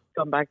supporters as?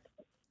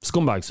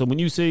 Scumbags. So when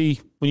you see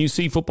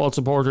football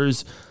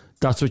supporters,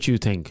 that's what you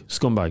think,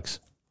 scumbags.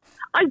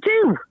 I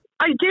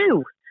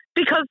do,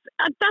 because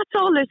that's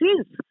all it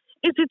is.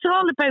 It's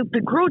all about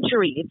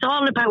begrudgery. It's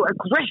all about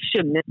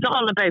aggression. It's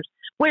all about.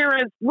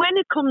 Whereas when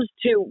it comes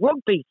to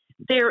rugby,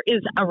 there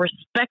is a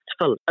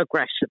respectful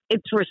aggression.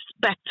 It's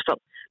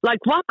respectful. Like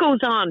what goes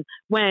on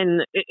when,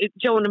 do you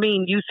know what I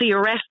mean? You see a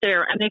ref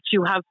there, and if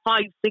you have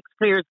 5, 6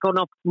 players going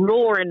up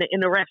roaring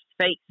in a ref's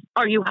face,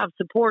 or you have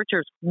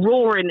supporters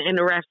roaring in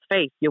a ref's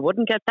face, you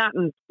wouldn't get that,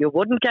 and you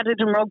wouldn't get it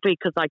in rugby,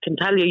 because I can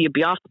tell you, you'd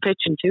be off the pitch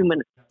in 2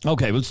 minutes.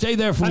 Okay, well, stay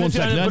there for 1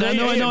 second.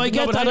 I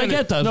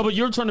get that. No, but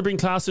you're trying to bring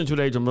class into it,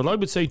 Adrian. But I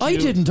would say to you... I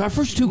didn't. Our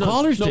first two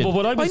callers did.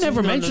 But I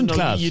never mentioned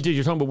class. You did.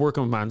 You're talking about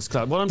working man's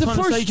class. What I'm trying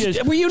to say to you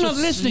is... Were you not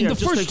listening? The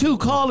first two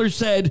callers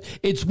said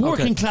it's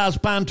working class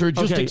banter,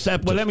 just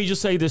accept it. Well, let me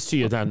just say this to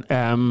you then.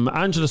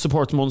 Angela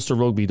supports Munster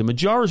Rugby. The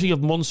majority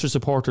of Munster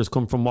supporters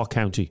come from what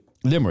county?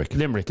 Limerick.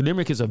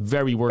 Limerick is a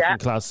very working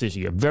class city.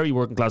 Yeah.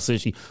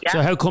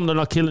 So how come they're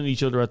not killing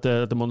each other at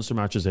the Munster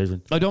matches,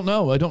 Adrian? I don't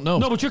know.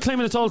 No, but you're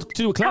claiming it's all to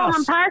do with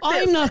class.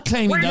 I'm not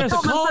claiming that. The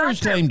callers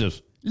claimed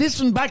it.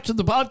 Listen back to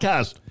the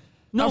podcast.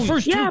 No, our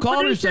first two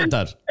callers said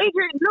that.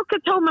 Adrian, look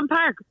at Thomond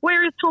Park.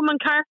 Where is Thomond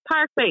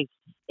Park based?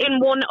 In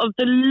one of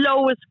the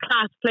lowest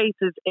class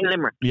places in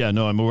Limerick. Yeah,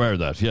 no, I'm aware of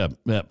that. Yeah.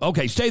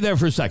 Okay, stay there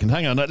for a second.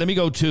 Hang on. Let me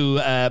go to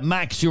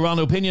Max. You're on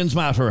Opinions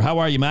Matter. How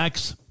are you,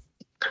 Max?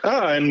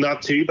 I'm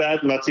not too bad.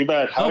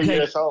 How are you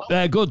yourself?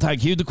 Good,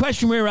 thank you. The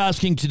question we're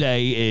asking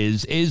today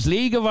is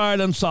League of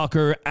Ireland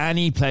soccer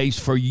any place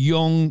for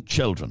young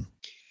children?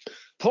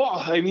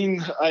 I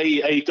mean,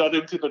 I got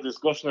into the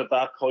discussion at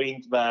that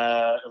point.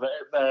 The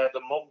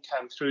mum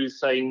came through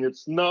saying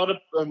it's not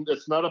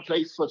a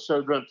place for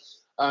children.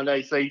 And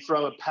I say,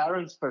 from a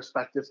parent's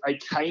perspective, I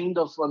kind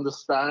of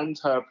understand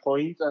her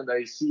point, and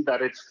I see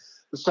that it's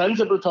a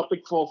sensible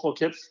topic for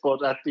kids.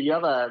 But at the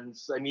other end,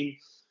 I mean,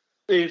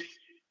 if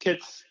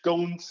kids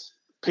don't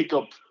pick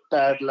up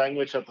bad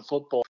language at the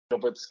football,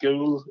 at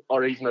school,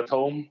 or even at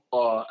home,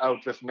 or out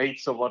with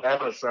mates or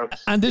whatever. So,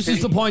 and this is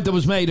the point that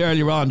was made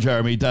earlier on,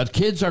 Jeremy, that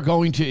kids are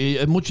going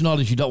to, much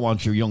knowledge, you don't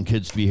want your young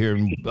kids to be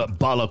hearing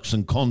bollocks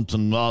and cunt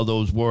and all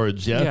those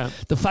words, yeah?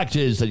 The fact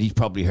is that he's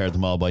probably heard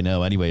them all by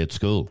now anyway at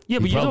school. Yeah,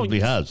 but he probably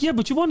has. Yeah,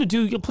 but you want to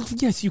do,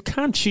 yes, you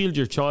can't shield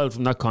your child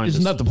from that kind of...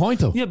 Isn't that the point,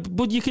 though? Yeah,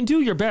 but you can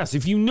do your best.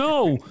 If you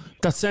know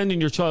that sending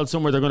your child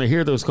somewhere they're going to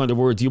hear those kind of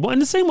words, in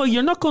the same way,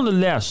 you're not going to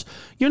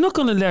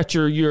let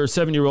your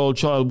 7-year-old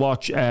child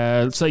watch,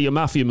 say, a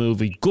mafia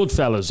movie,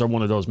 Goodfellas, or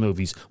one of those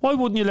movies. Why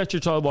wouldn't you let your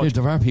child watch?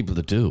 There are people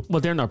that do.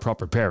 Well, they're not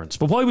proper parents.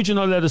 But why would you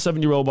not let a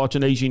 7-year-old watch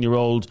an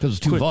 18-year-old? Because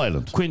it's too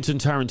violent. Quentin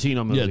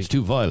Tarantino movie. Yeah, it's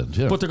too violent.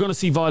 Yeah. But they're going to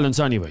see violence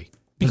anyway.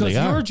 Because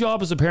your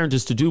job as a parent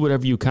is to do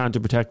whatever you can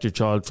to protect your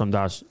child from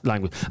that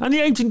language. And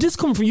this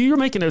coming from you, you're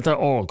making it that,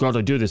 oh God,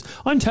 I do this.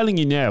 I'm telling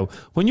you now,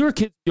 when you were a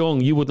kid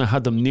young, you wouldn't have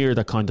had them near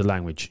that kind of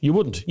language. You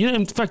wouldn't.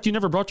 In fact, you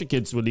never brought your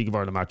kids to a League of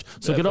Ireland match.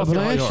 So get off your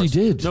high horse. I actually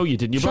did. No, you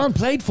didn't. Sean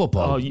played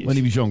football when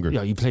he was younger.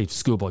 Yeah, you played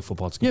schoolboy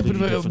football. Yeah,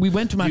 but we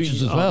went to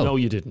matches as well. No,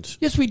 you didn't.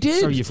 Yes, we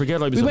did. Sorry, you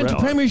forget I was We went to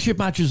premiership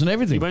matches and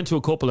everything. You went to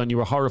a couple and you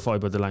were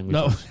horrified by the language.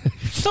 No.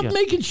 Stop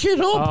making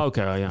shit up. Oh,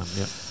 okay, I am,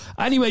 yeah.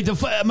 Anyway,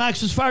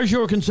 Max, as far as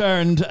you're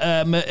concerned,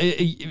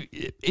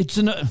 it's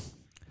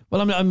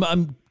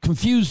I'm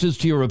confused as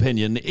to your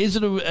opinion. Is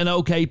it an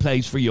okay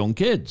place for young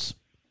kids?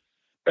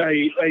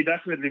 I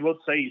definitely would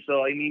say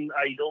so. I mean,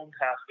 I don't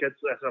have kids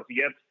as of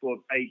yet, but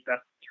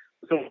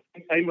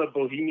I'm a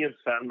Bohemians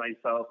fan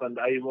myself, and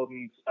I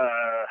wouldn't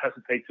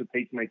hesitate to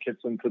take my kids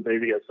into the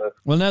area. So.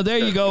 Well, now there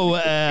you go,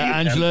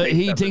 Angela.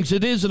 He thinks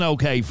it is an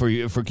okay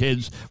for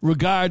kids,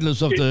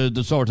 regardless of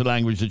the sort of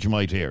language that you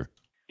might hear.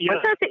 Yeah,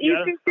 the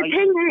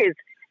thing is,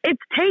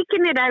 it's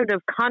taking it out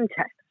of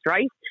context,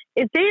 right?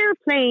 If they are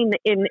playing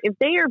in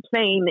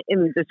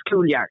the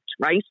schoolyard,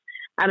 right,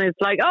 and it's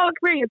like, oh,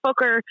 come here,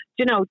 fucker,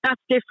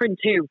 that's different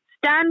too.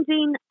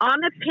 Standing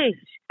on a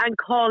pitch and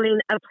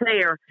calling a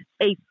player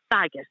a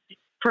faggot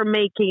for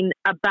making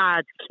a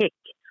bad kick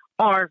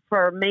or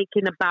for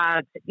making a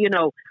bad,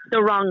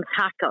 the wrong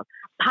tackle,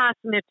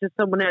 passing it to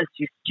someone else,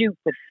 you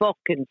stupid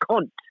fucking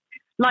cunt,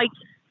 like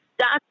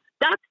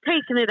that's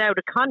taking it out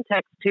of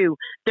context too.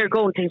 They're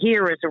going to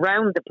hear it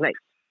around the place.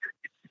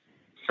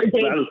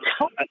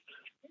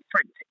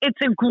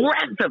 It's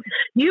aggressive.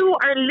 You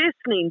are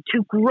listening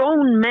to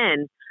grown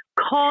men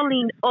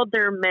calling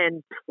other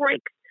men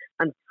pricks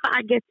and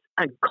faggots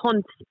and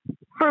cunts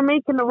for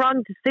making the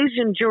wrong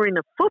decision during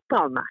a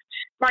football match.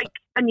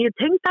 And you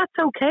think that's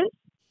okay?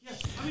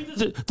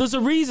 There's a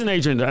reason,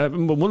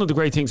 Adrian. One of the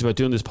great things about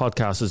doing this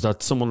podcast is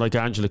that someone like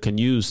Angela can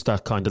use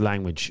that kind of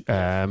language.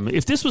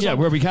 If this was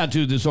where we can't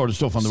do this sort of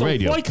stuff on the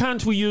radio. Why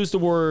can't we use the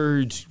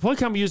word? Why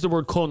can't we use the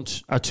word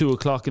cunt at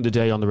 2:00 in the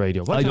day on the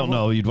radio? I don't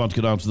know. You'd want to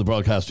get on to the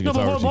broadcasting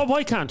authority. But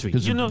why can't we?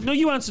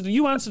 You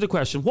answer the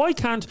question. Why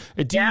can't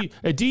a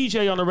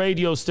DJ on a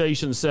radio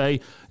station say?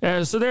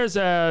 So there's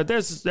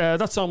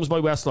that song was by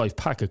Westlife.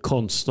 Pack of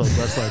cunts, like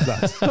Westlife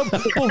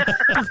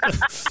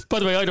lads. By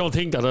the way, I don't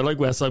think that. I like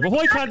Westlife, but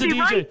why can't the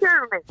DJ?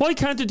 Why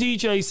can't the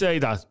DJ say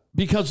that?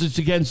 Because it's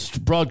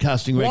against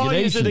broadcasting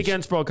regulations. Why is it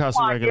against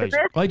broadcasting regulations?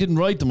 I didn't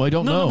write them. I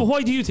don't know. No, but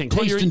why do you think?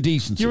 Taste and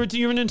decency.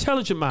 You're an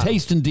intelligent man.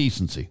 Taste and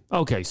decency.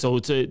 Okay, so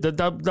it's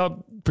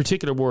that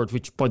particular word,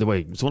 which, by the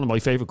way, it's one of my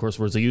favourite curse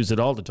words. I use it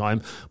all the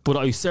time, but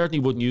I certainly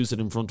wouldn't use it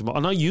in front of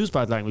and I use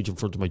bad language in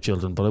front of my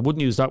children, but I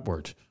wouldn't use that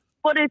word.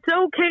 But it's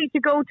okay to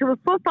go to a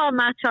football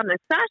match on a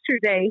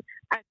Saturday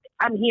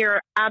and hear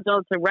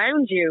adults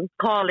around you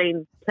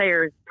calling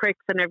players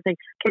pricks and everything.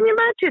 Can you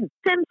imagine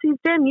Dempsey's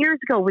 10 years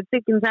ago with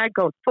Dick and Zag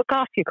going, fuck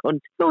off, you cunt.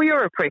 Oh,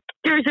 you're a prick.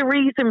 There's a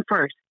reason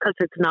for it, because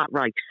it's not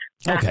right.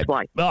 That's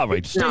why. All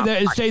right.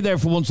 Stay there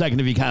for 1 second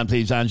if you can,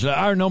 please, Angela.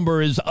 Our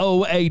number is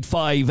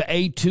 085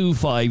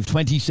 825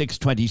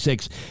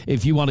 2626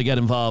 if you want to get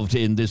involved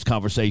in this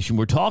conversation.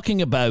 We're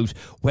talking about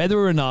whether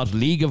or not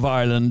League of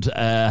Ireland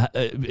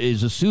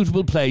is a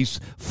suitable place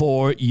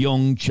for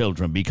young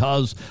children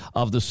because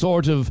of the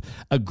sort of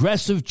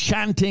aggressive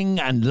chanting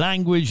and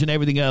language and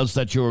everything else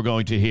that you're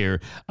going to hear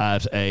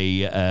at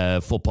a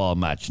football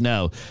match.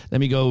 Now,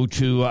 let me go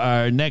to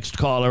our next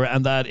caller,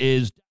 and that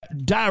is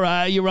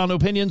Dara. You're on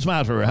Opinions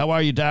Matter. How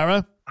are you,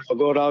 Dara?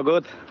 All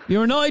good.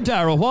 You're annoyed,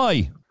 Dara.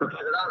 Why? I don't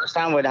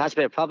understand why there has to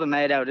be a problem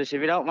made out of this.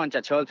 If you don't want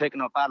your child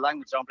picking up bad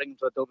language, don't bring them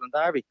to a Dublin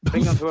derby.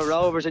 Bring them to a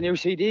Rovers and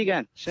UCD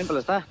again. Simple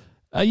as that.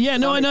 I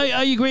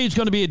agree it's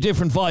going to be a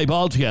different vibe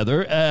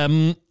altogether.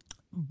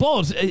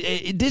 But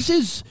this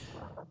is,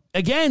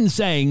 again,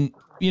 saying,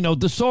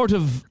 the sort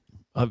of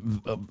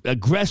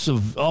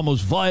aggressive,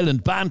 almost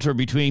violent banter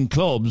between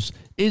clubs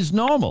is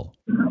normal.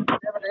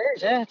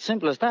 Yeah, it's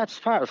simple as that. It's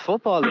part of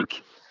football.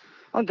 Like,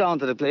 I'm going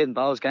to the Bleeding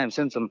Balls game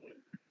since I'm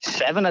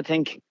 7, I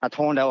think. I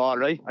turned out all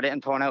right. I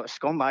didn't turn out a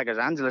scumbag, as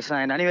Angela's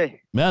saying, anyway.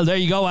 Well, there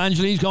you go,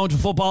 Angela. He's going to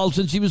football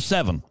since he was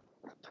 7.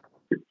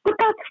 But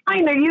that's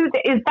fine.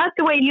 Is that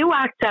the way you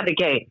act at a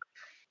game?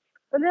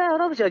 Well, yeah,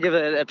 obviously I'll give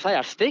a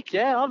player stick,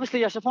 yeah. Obviously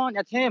you're supporting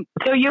your team.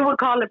 So you would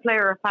call a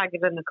player a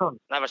faggot and a cunt?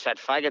 Never said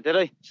faggot, did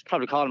I?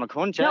 Probably call him a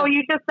cunt, yeah. No,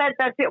 you just said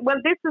that. Well,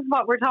 this is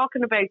what we're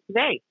talking about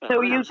today. So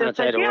you just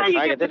said, you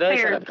give the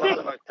player a stick.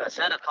 I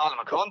said I'd call him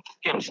a cunt,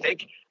 give him a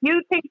stick. You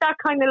think that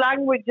kind of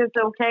language is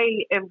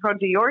okay in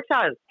front of your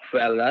child?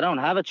 Well, I don't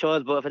have a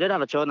child, but if I did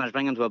have a child and I was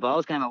bringing him to a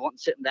Balls game, I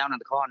wouldn't sit him down in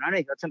the corner, I'd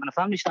sit him in a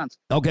family stand.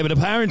 Okay, but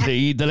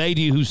apparently the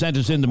lady who sent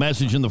us in the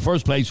message in the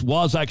first place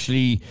was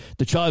actually,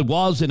 the child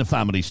was in a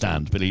family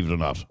stand, believe it or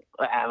not.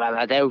 Well,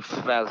 I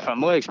doubt. Well, from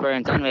my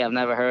experience anyway, I've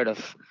never heard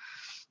of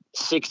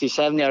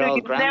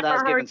 67-year-old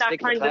granddads giving stick to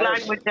players. Never heard that kind of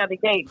language at a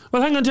game.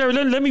 Well, hang on, Dara.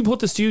 Let me put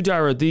this to you,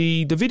 Dara.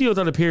 The video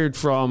that appeared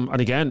from,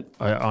 and again,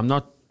 I'm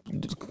not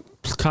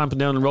clamping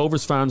down on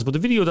Rovers fans, but the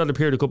video that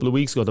appeared a couple of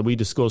weeks ago that we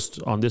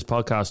discussed on this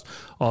podcast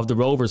of the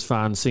Rovers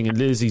fans singing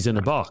Lizzie's in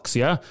a Box,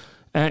 yeah?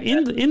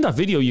 In that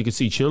video, you could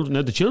see children.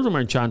 Now, the children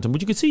weren't chanting, but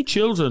you could see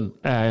children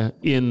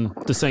in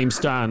the same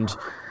stand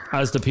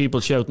as the people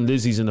shouting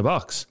Lizzie's in a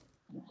Box.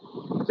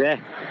 Yeah.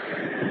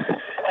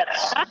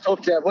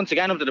 Once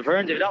again, up to the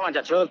parents. If you don't want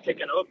your child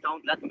picking up,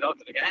 don't let them go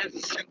to the game.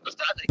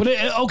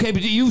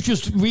 But you've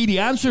just really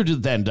answered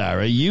it then,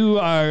 Dara. You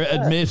are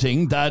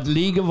admitting that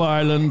League of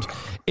Ireland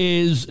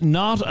is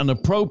not an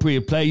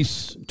appropriate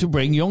place to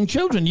bring young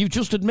children. You've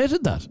just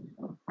admitted that.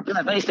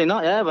 Yeah, basically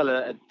not, yeah.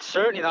 Well,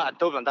 certainly not at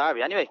Dublin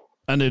derby anyway.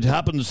 And it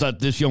happens that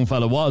this young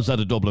fella was at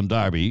a Dublin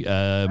derby.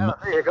 There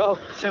you go.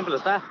 Simple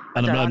as that.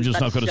 And I'm just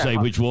not going to say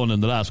which one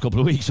in the last couple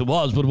of weeks it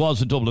was, but it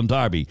was a Dublin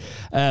derby.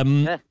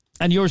 Yeah.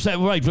 And you're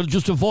saying, right, well,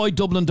 just avoid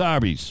Dublin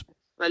derbies.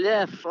 Well,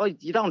 yeah,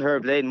 you don't hear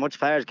Bleeding much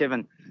players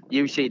giving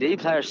UCD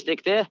players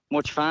stick there.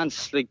 Much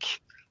fans,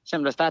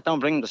 simple as that, don't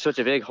bring them to such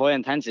a big,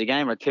 high-intensity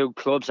game where two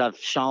clubs have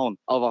shown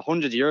over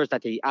 100 years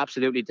that they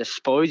absolutely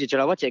despise each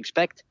other. What do you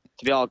expect?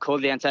 To be all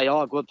cuddly and say,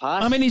 good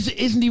pass. I mean,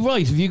 isn't he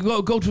right? If you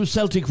go to a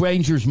Celtic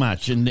Rangers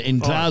match in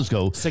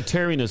Glasgow...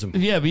 Sectarianism.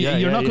 Yeah, but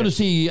you're not going to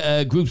see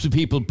groups of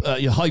people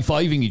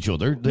high-fiving each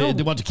other. They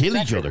want to kill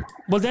each other.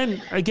 Well,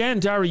 then, again,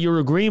 Dara, you're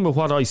agreeing with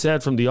what I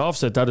said from the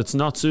offset, that it's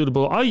not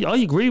suitable. I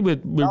agree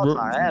with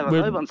I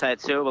wouldn't say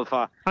it's suitable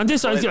for... And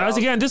this, as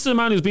again, this is a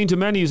man who's been to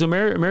many. He's a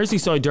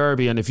Merseyside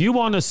derby, and if you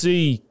want to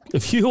see...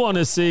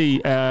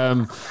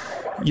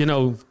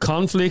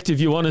 conflict, if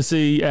you want to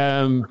see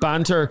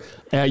banter,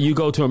 you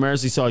go to a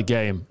Merseyside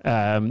game.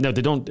 Now,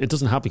 it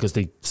doesn't happen because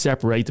they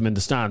separate them in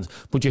the stands,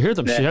 but you hear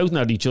them shouting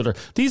at each other.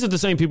 These are the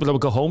same people that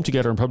would go home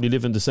together and probably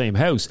live in the same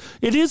house.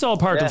 It is all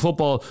part of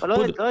football.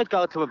 Well, I'd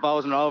go to a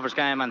Bows and Rovers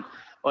game and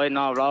I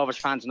know Rovers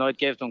fans, and I'd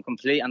give them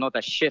complete and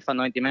utter shit for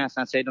 90 minutes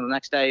and say to them the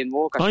next day in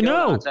work. I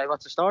know. I'd say,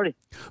 what's the story?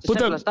 It's as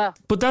simple as that.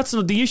 But that's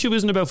not the issue.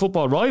 Isn't about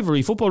football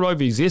rivalry. Football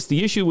rivalry exists.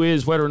 The issue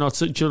is whether or not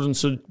children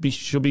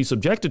should be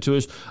subjected to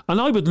it. And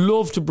I would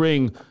love to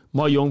bring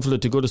my young fella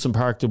to Goodison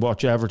Park to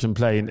watch Everton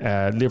playing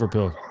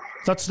Liverpool.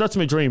 That's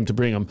my dream, to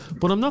bring him,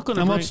 but I'm not going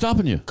to. And what's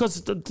stopping you?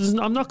 Because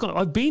I'm not going.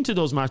 I've been to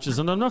those matches,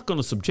 and I'm not going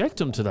to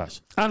subject him to that.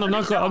 And I'm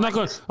not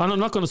going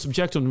to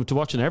subject him to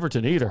watching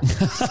Everton either.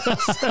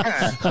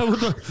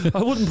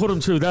 I wouldn't put him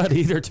through that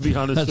either, to be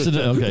honest.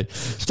 Okay,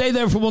 stay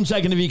there for 1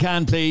 second if you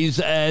can, please.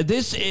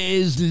 This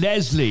is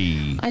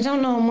Leslie. I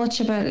don't know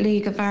much about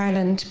League of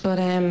Ireland, but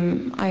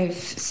I've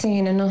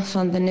seen enough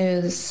on the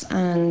news,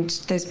 and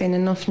there's been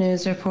enough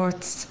news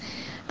reports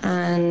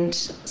and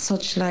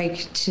such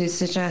like to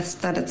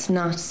suggest that it's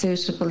not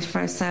suitable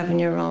for a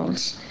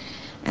 7-year-old.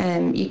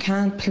 You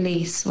can't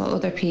police what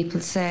other people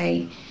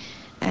say.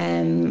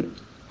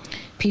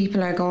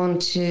 People are going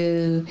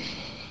to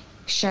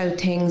shout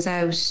things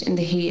out in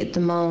the heat at the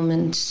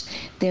moment.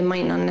 They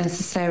might not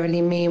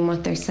necessarily mean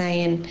what they're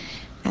saying.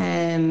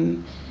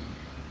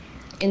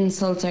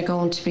 Insults are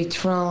going to be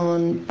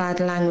thrown, bad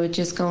language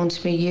is going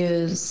to be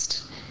used.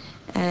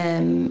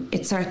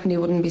 It certainly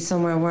wouldn't be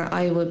somewhere where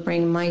I would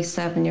bring my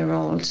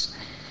 7-year-old.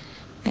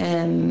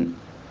 I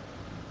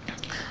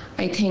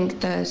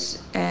think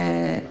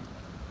that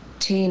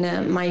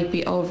Tina might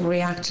be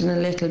overreacting a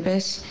little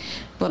bit,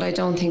 but I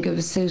don't think it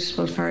was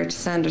suitable for her to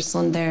send her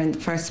son there in the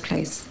first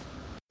place.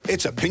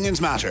 It's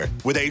Opinions Matter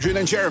with Adrian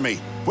and Jeremy,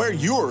 where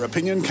your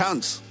opinion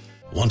counts.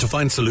 Want to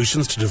find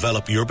solutions to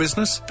develop your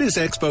business? Biz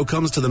Expo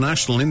comes to the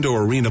National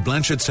Indoor Arena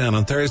Blanchardstown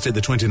on Thursday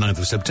the 29th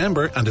of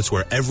September, and it's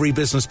where every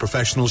business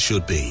professional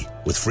should be.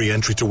 With free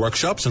entry to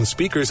workshops and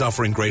speakers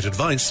offering great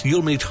advice,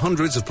 you'll meet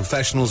hundreds of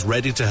professionals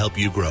ready to help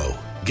you grow.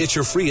 Get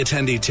your free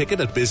attendee ticket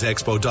at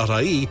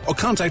bizexpo.ie or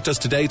contact us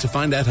today to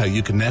find out how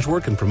you can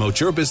network and promote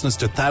your business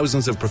to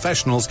thousands of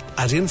professionals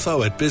at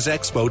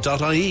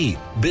info@bizexpo.ie.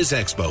 Biz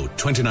Expo,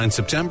 29th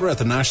September at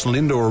the National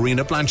Indoor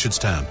Arena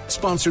Blanchardstown.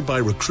 Sponsored by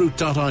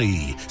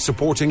recruit.ie,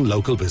 supporting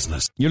local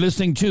business. You're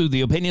listening to the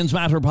Opinions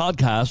Matter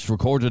podcast,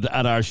 recorded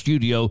at our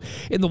studio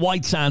in the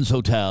White Sands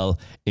Hotel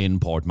in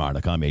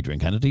Portmarnock. I'm Adrian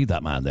Kennedy.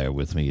 That man there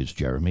with me is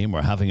Jeremy, and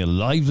we're having a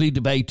lively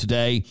debate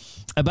today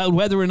about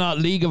whether or not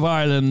League of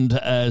Ireland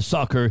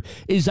soccer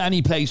is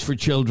any place for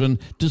children,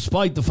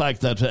 despite the fact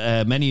that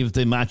many of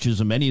the matches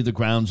and many of the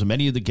grounds and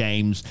many of the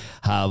games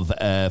have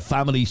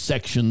family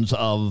sections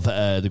of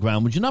the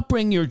ground. Would you not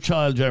bring your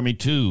child, Jeremy,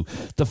 to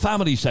the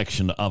family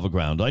section of a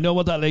ground? I know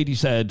what that lady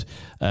said,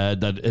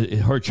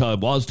 that her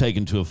child was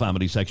taken to a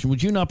family section.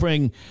 Would you not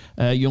bring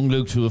young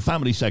Luke to a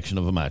family section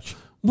of a match?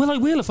 Well, I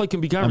will if I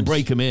can be guaranteed. And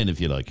break him in, if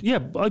you like. Yeah,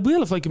 I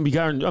will if I can be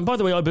guaranteed. And by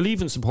the way, I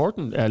believe in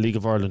supporting League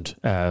of Ireland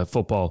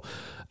football.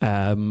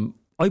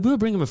 I will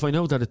bring him if I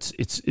know that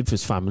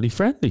it's family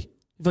friendly.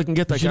 If I can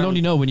get that, you'll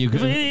only know when you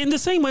can. In the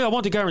same way, I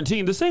want a guarantee.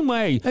 In the same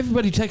way,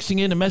 everybody texting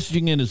in and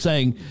messaging in and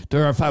saying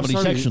there are family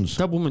sections.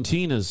 That woman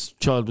Tina's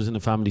child was in a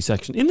family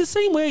section. In the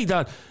same way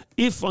that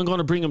if I'm going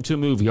to bring him to a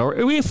movie, or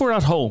if we're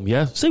at home,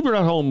 yeah, say we're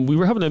at home, we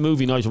were having a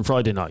movie night on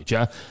Friday night,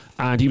 yeah,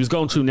 and he was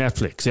going through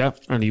Netflix, yeah,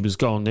 and he was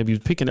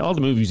picking all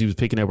the movies he was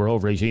picking out were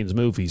over 18s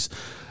movies.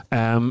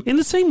 In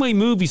the same way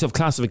movies have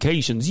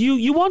classifications,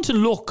 you want to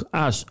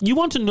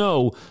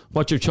know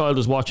what your child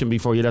is watching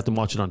before you let them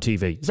watch it on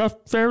TV. Is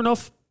that fair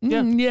enough?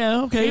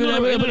 Yeah, okay.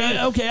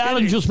 Okay,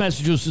 Alan just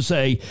messaged us to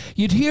say,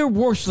 you'd hear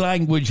worse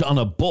language on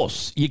a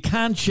bus. You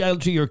can't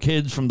shelter your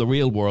kids from the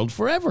real world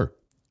forever.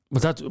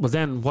 But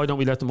then why don't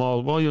we let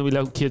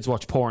kids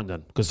watch porn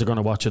then? Because they're going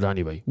to watch it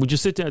anyway. Would you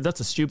sit there?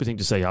 That's a stupid thing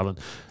to say, Alan.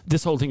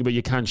 This whole thing about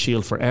you can't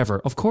shield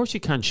forever. Of course you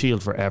can't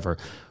shield forever.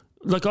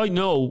 Like, I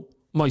know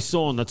my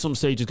son at some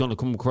stage is going to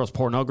come across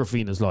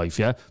pornography in his life,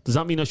 yeah? Does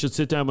that mean I should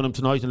sit down with him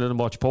tonight and let him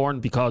watch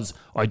porn because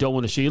I don't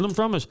want to shield him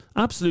from it?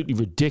 Absolutely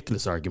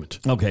ridiculous argument.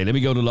 Okay, let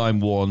me go to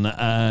line one,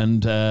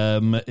 and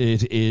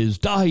it is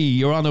Dahi.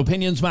 You're on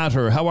Opinions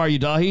Matter. How are you,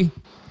 Dahi?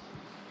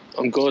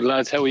 I'm good,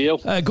 lads. How are you?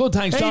 Good,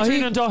 thanks, Dahi.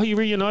 Adrian and Dahi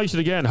reunited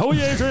again. How are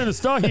you, Adrian? It's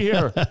Dahi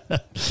here.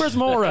 Where's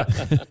Maura?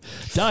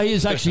 Dahi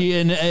is actually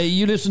in...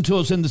 you listen to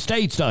us in the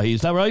States, Dahi,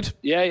 is that right?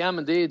 Yeah, I am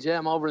indeed. Yeah,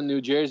 I'm over in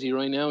New Jersey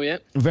right now, yeah.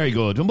 Very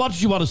good. And what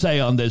did you want to say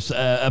on this,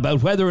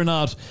 about whether or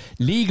not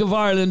League of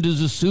Ireland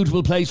is a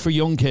suitable place for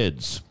young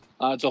kids?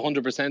 It's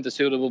 100% a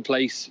suitable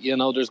place. You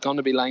know, there's going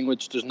to be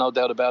language, there's no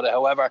doubt about it.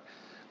 However,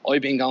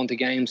 I've been going to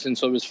games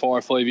since I was 4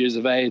 or 5 years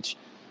of age.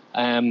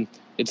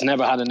 It's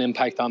never had an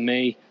impact on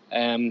me.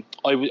 I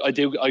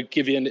will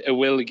give you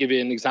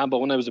an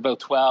example. When I was about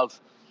 12,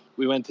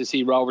 we went to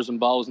see Rovers and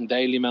Bows in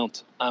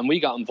Dalymount, and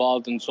we got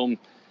involved in some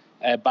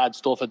bad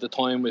stuff at the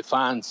time with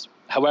fans.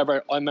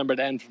 However, I remember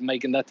then from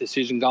making that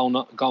decision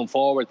going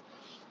forward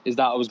is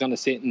that I was going to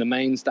sit in the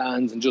main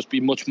stands and just be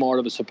much more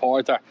of a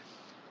supporter.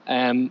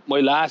 My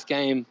last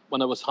game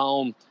when I was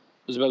home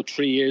was about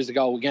 3 years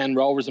ago. Again,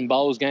 Rovers and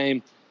Bows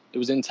game. It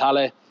was in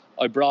Tallaght.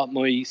 I brought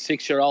my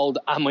 6-year-old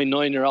and my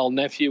 9-year-old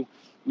nephew.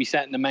 We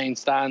sat in the main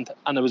stand,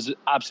 and it was an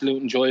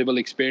absolute enjoyable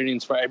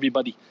experience for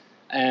everybody.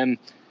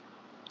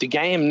 the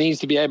game needs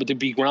to be able to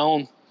be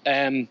grown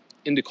in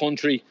the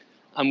country,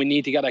 and we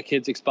need to get our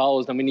kids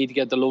exposed, and we need to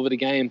get the love of the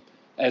game,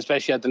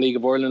 especially at the League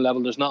of Ireland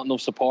level. There's not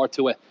enough support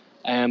to it.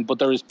 But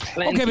there is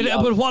plenty. Okay,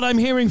 but what I'm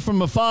hearing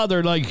from a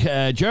father like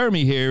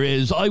Jeremy here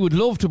is, I would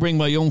love to bring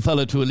my young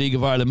fella to a League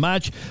of Ireland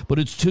match, but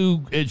it's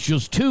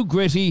just too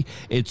gritty.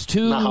 It's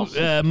too,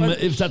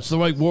 if that's the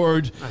right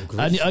word,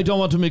 and I don't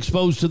want him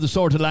exposed to the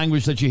sort of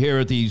language that you hear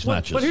at these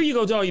matches. But here you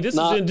go, Dai.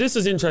 This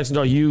is interesting,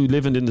 Dai. You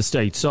living in the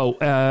States, so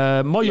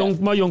my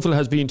young fella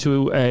has been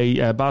to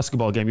a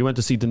basketball game. He went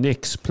to see the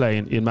Knicks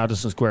playing in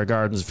Madison Square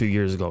Gardens a few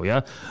years ago.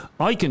 Yeah,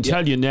 I can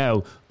tell you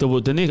now.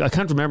 The Knicks, I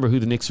can't remember who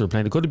the Knicks were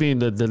playing. It could have been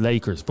the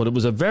Lakers, but it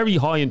was a very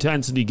high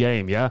intensity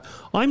game. Yeah,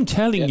 I'm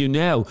telling you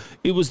now,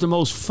 it was the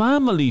most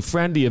family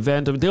friendly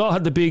event. I mean, they all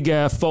had the big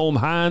foam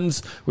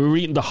hands. We were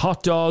eating the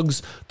hot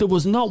dogs. There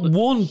was not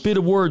one bit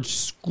of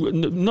words,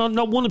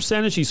 not one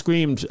obscenity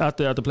screamed at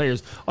the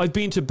players. I've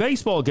been to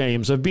baseball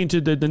games. I've been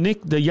to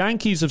the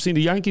Yankees. I've seen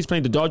the Yankees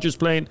playing, the Dodgers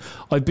playing.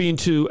 I've been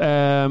to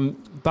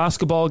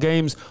basketball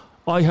games.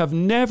 I have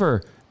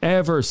never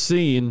ever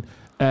seen.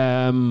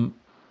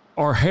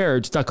 Or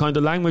heard that kind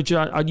of language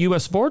at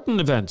US sporting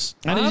events.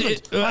 And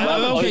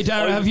okay,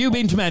 Dara, have you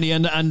been to many,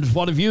 and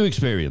what have you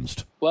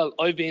experienced? Well,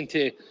 I've been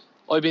to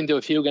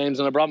a few games,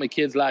 and I brought my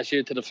kids last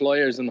year to the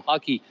Flyers in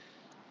hockey,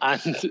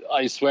 and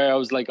I swear I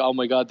was like, oh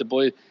my God,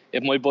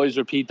 if my boys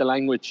repeat the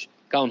language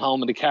going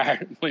home in the car,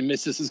 my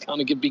missus is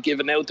going to be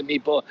given out to me.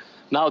 But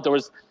no,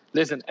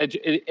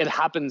 it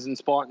happens in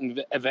sporting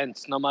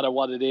events, no matter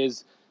what it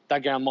is.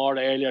 That girl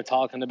Maura earlier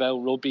talking about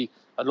rugby,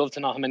 I'd love to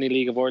know how many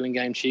League of Ireland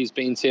games she's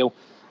been to.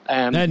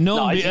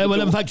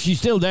 In fact, she's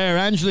still there.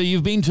 Angela,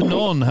 you've been to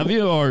none, have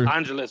you? Or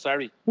Angela,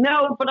 sorry.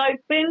 No, but I've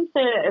been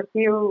to a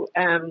few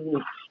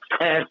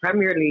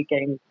Premier League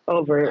games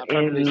over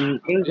in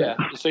England. Yeah,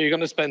 so you're going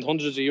to spend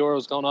hundreds of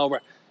euros going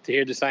over to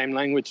hear the same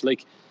language.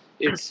 Like,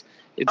 it's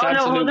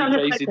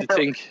absolutely crazy to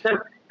think.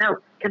 No,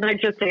 can I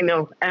just say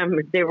no?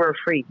 They were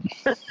free.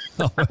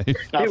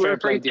 They were a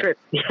free trip.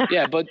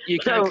 Yeah, but you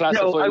can't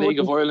classify League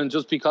of Ireland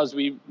just because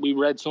we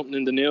read something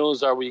in the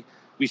news or we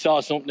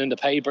saw something in the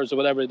papers or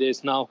whatever it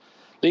is. Now,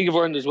 League of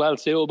Ireland is well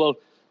suitable.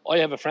 I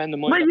have a friend of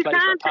mine that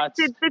plays for Pats.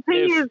 The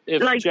thing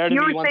is, like, Jeremy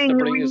you're wants saying to you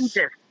bring read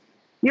it.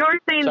 You're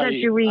saying that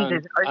you read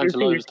it. Or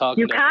Angela was talking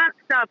you can't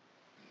stop.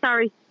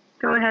 Sorry,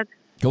 go ahead.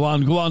 Go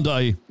on,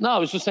 Dai. No, I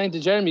was just saying to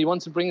Jeremy, he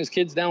wants to bring his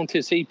kids down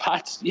to see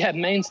Pats. Yeah,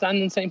 main stand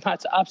in St.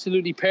 Pat's,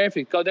 absolutely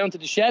perfect. Go down to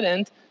the shed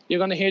end, you're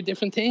going to hear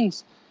different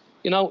things.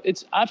 You know,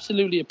 it's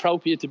absolutely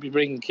appropriate to be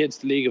bringing kids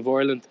to League of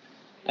Ireland.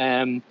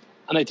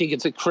 And I think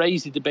it's a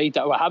crazy debate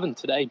that we're having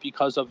today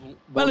because of.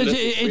 Well,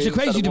 it's a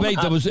crazy debate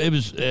that was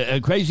a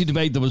crazy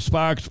debate that was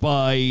sparked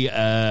by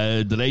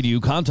the lady who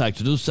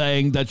contacted us,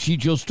 saying that she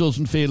just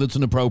doesn't feel it's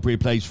an appropriate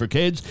place for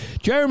kids.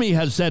 Jeremy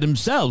has said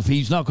himself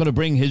he's not going to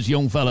bring his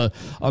young fella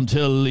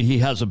until he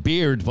has a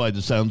beard, by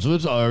the sounds of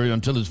it, or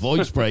until his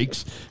voice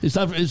breaks. Is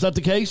that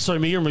the case? Sorry,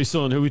 me or my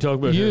son? Who are we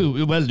talking about?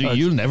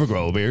 You'll never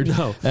grow a beard.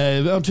 No,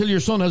 until your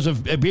son has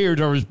a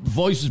beard or his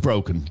voice is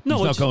broken. He's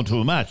not going to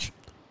a match.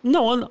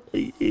 No,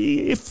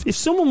 if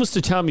someone was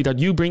to tell me that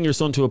you bring your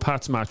son to a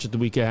Pats match at the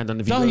weekend,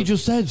 and if he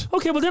just said,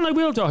 okay, well then I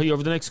will, Dahi,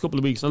 over the next couple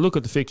of weeks. I'll look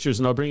at the fixtures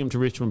and I'll bring him to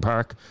Richmond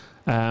Park.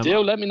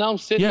 Let me know.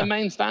 Sit in the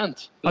main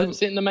stand.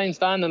 Sit in the main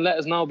stand and let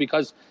us know,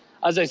 because,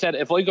 as I said,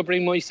 if I could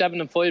bring my 7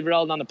 and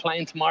 5-year-old on a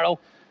plane tomorrow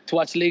to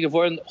watch League of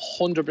Ireland,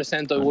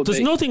 100% I would. There's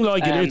nothing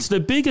like it. It's the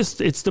biggest,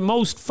 it's the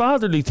most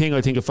fatherly thing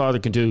I think a father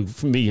can do.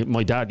 For me,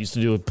 my dad used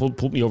to do it,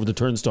 put me over the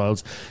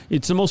turnstiles.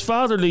 It's the most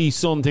fatherly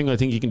son thing I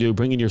think you can do,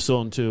 bringing your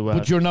son to.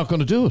 But you're not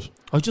going to do it.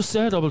 I just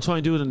said I will try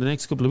and do it in the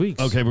next couple of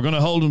weeks. Okay, we're going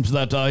to hold him to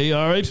that, Dahi,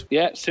 all right?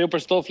 Yeah, super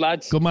stuff,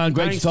 lads. Good man,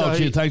 great to talk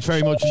to you. Thanks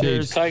very much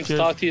indeed. Thanks,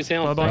 talk to you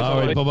soon. Bye-bye. All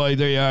right, bye-bye.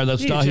 There you are.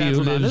 That's Dahi,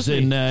 who lives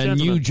in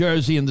New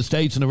Jersey in the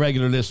States and a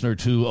regular listener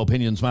to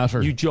Opinions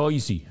Matter.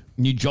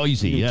 New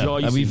Jersey. Yeah.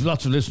 And we've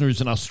lots of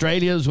listeners in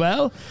Australia as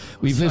well.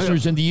 We've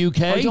listeners in the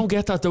UK. I don't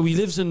get that though. He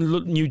lives in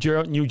New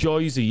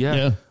Jersey,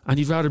 yeah. And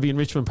he'd rather be in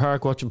Richmond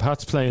Park watching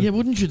Pats playing. Yeah,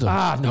 wouldn't you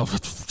though? No.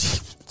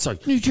 Sorry.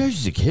 New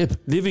Jersey's a kip.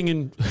 Living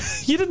in...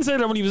 You didn't say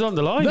that when he was on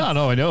the line.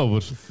 No, I know,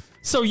 but...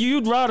 So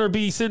you'd rather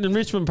be sitting in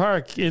Richmond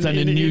Park than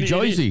in New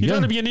Jersey. You'd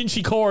rather be in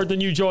Inchicore than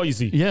New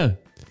Jersey. Yeah.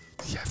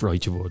 Yeah,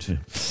 right, you would.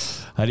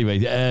 Anyway,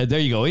 there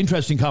you go.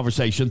 Interesting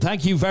conversation.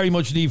 Thank you very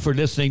much indeed for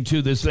listening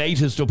to this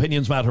latest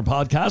Opinions Matter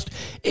podcast.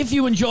 If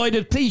you enjoyed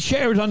it, please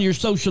share it on your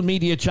social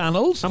media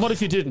channels. And what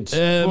if you didn't?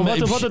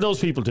 What did those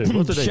people do?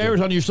 What did they share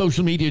do? it on your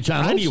social media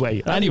channels.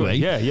 Anyway.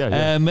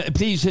 Yeah.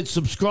 Please hit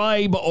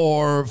subscribe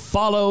or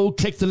follow.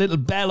 Click the little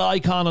bell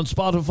icon on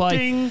Spotify.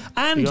 Ding.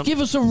 And give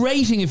us a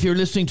rating if you're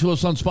listening to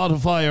us on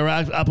Spotify or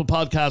Apple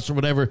Podcasts or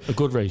whatever. A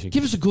good rating.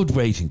 Give us a good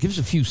rating. Give us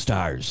a few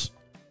stars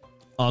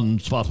on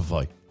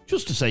Spotify,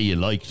 just to say you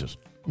liked it.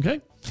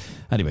 Okay?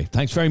 Anyway,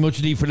 thanks very much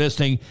indeed for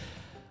listening,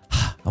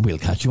 and we'll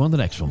catch you on the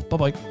next one.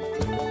 Bye-bye.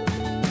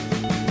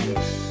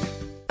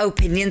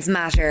 Opinions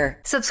Matter.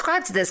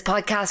 Subscribe to this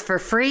podcast for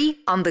free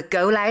on the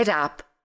Go Loud app.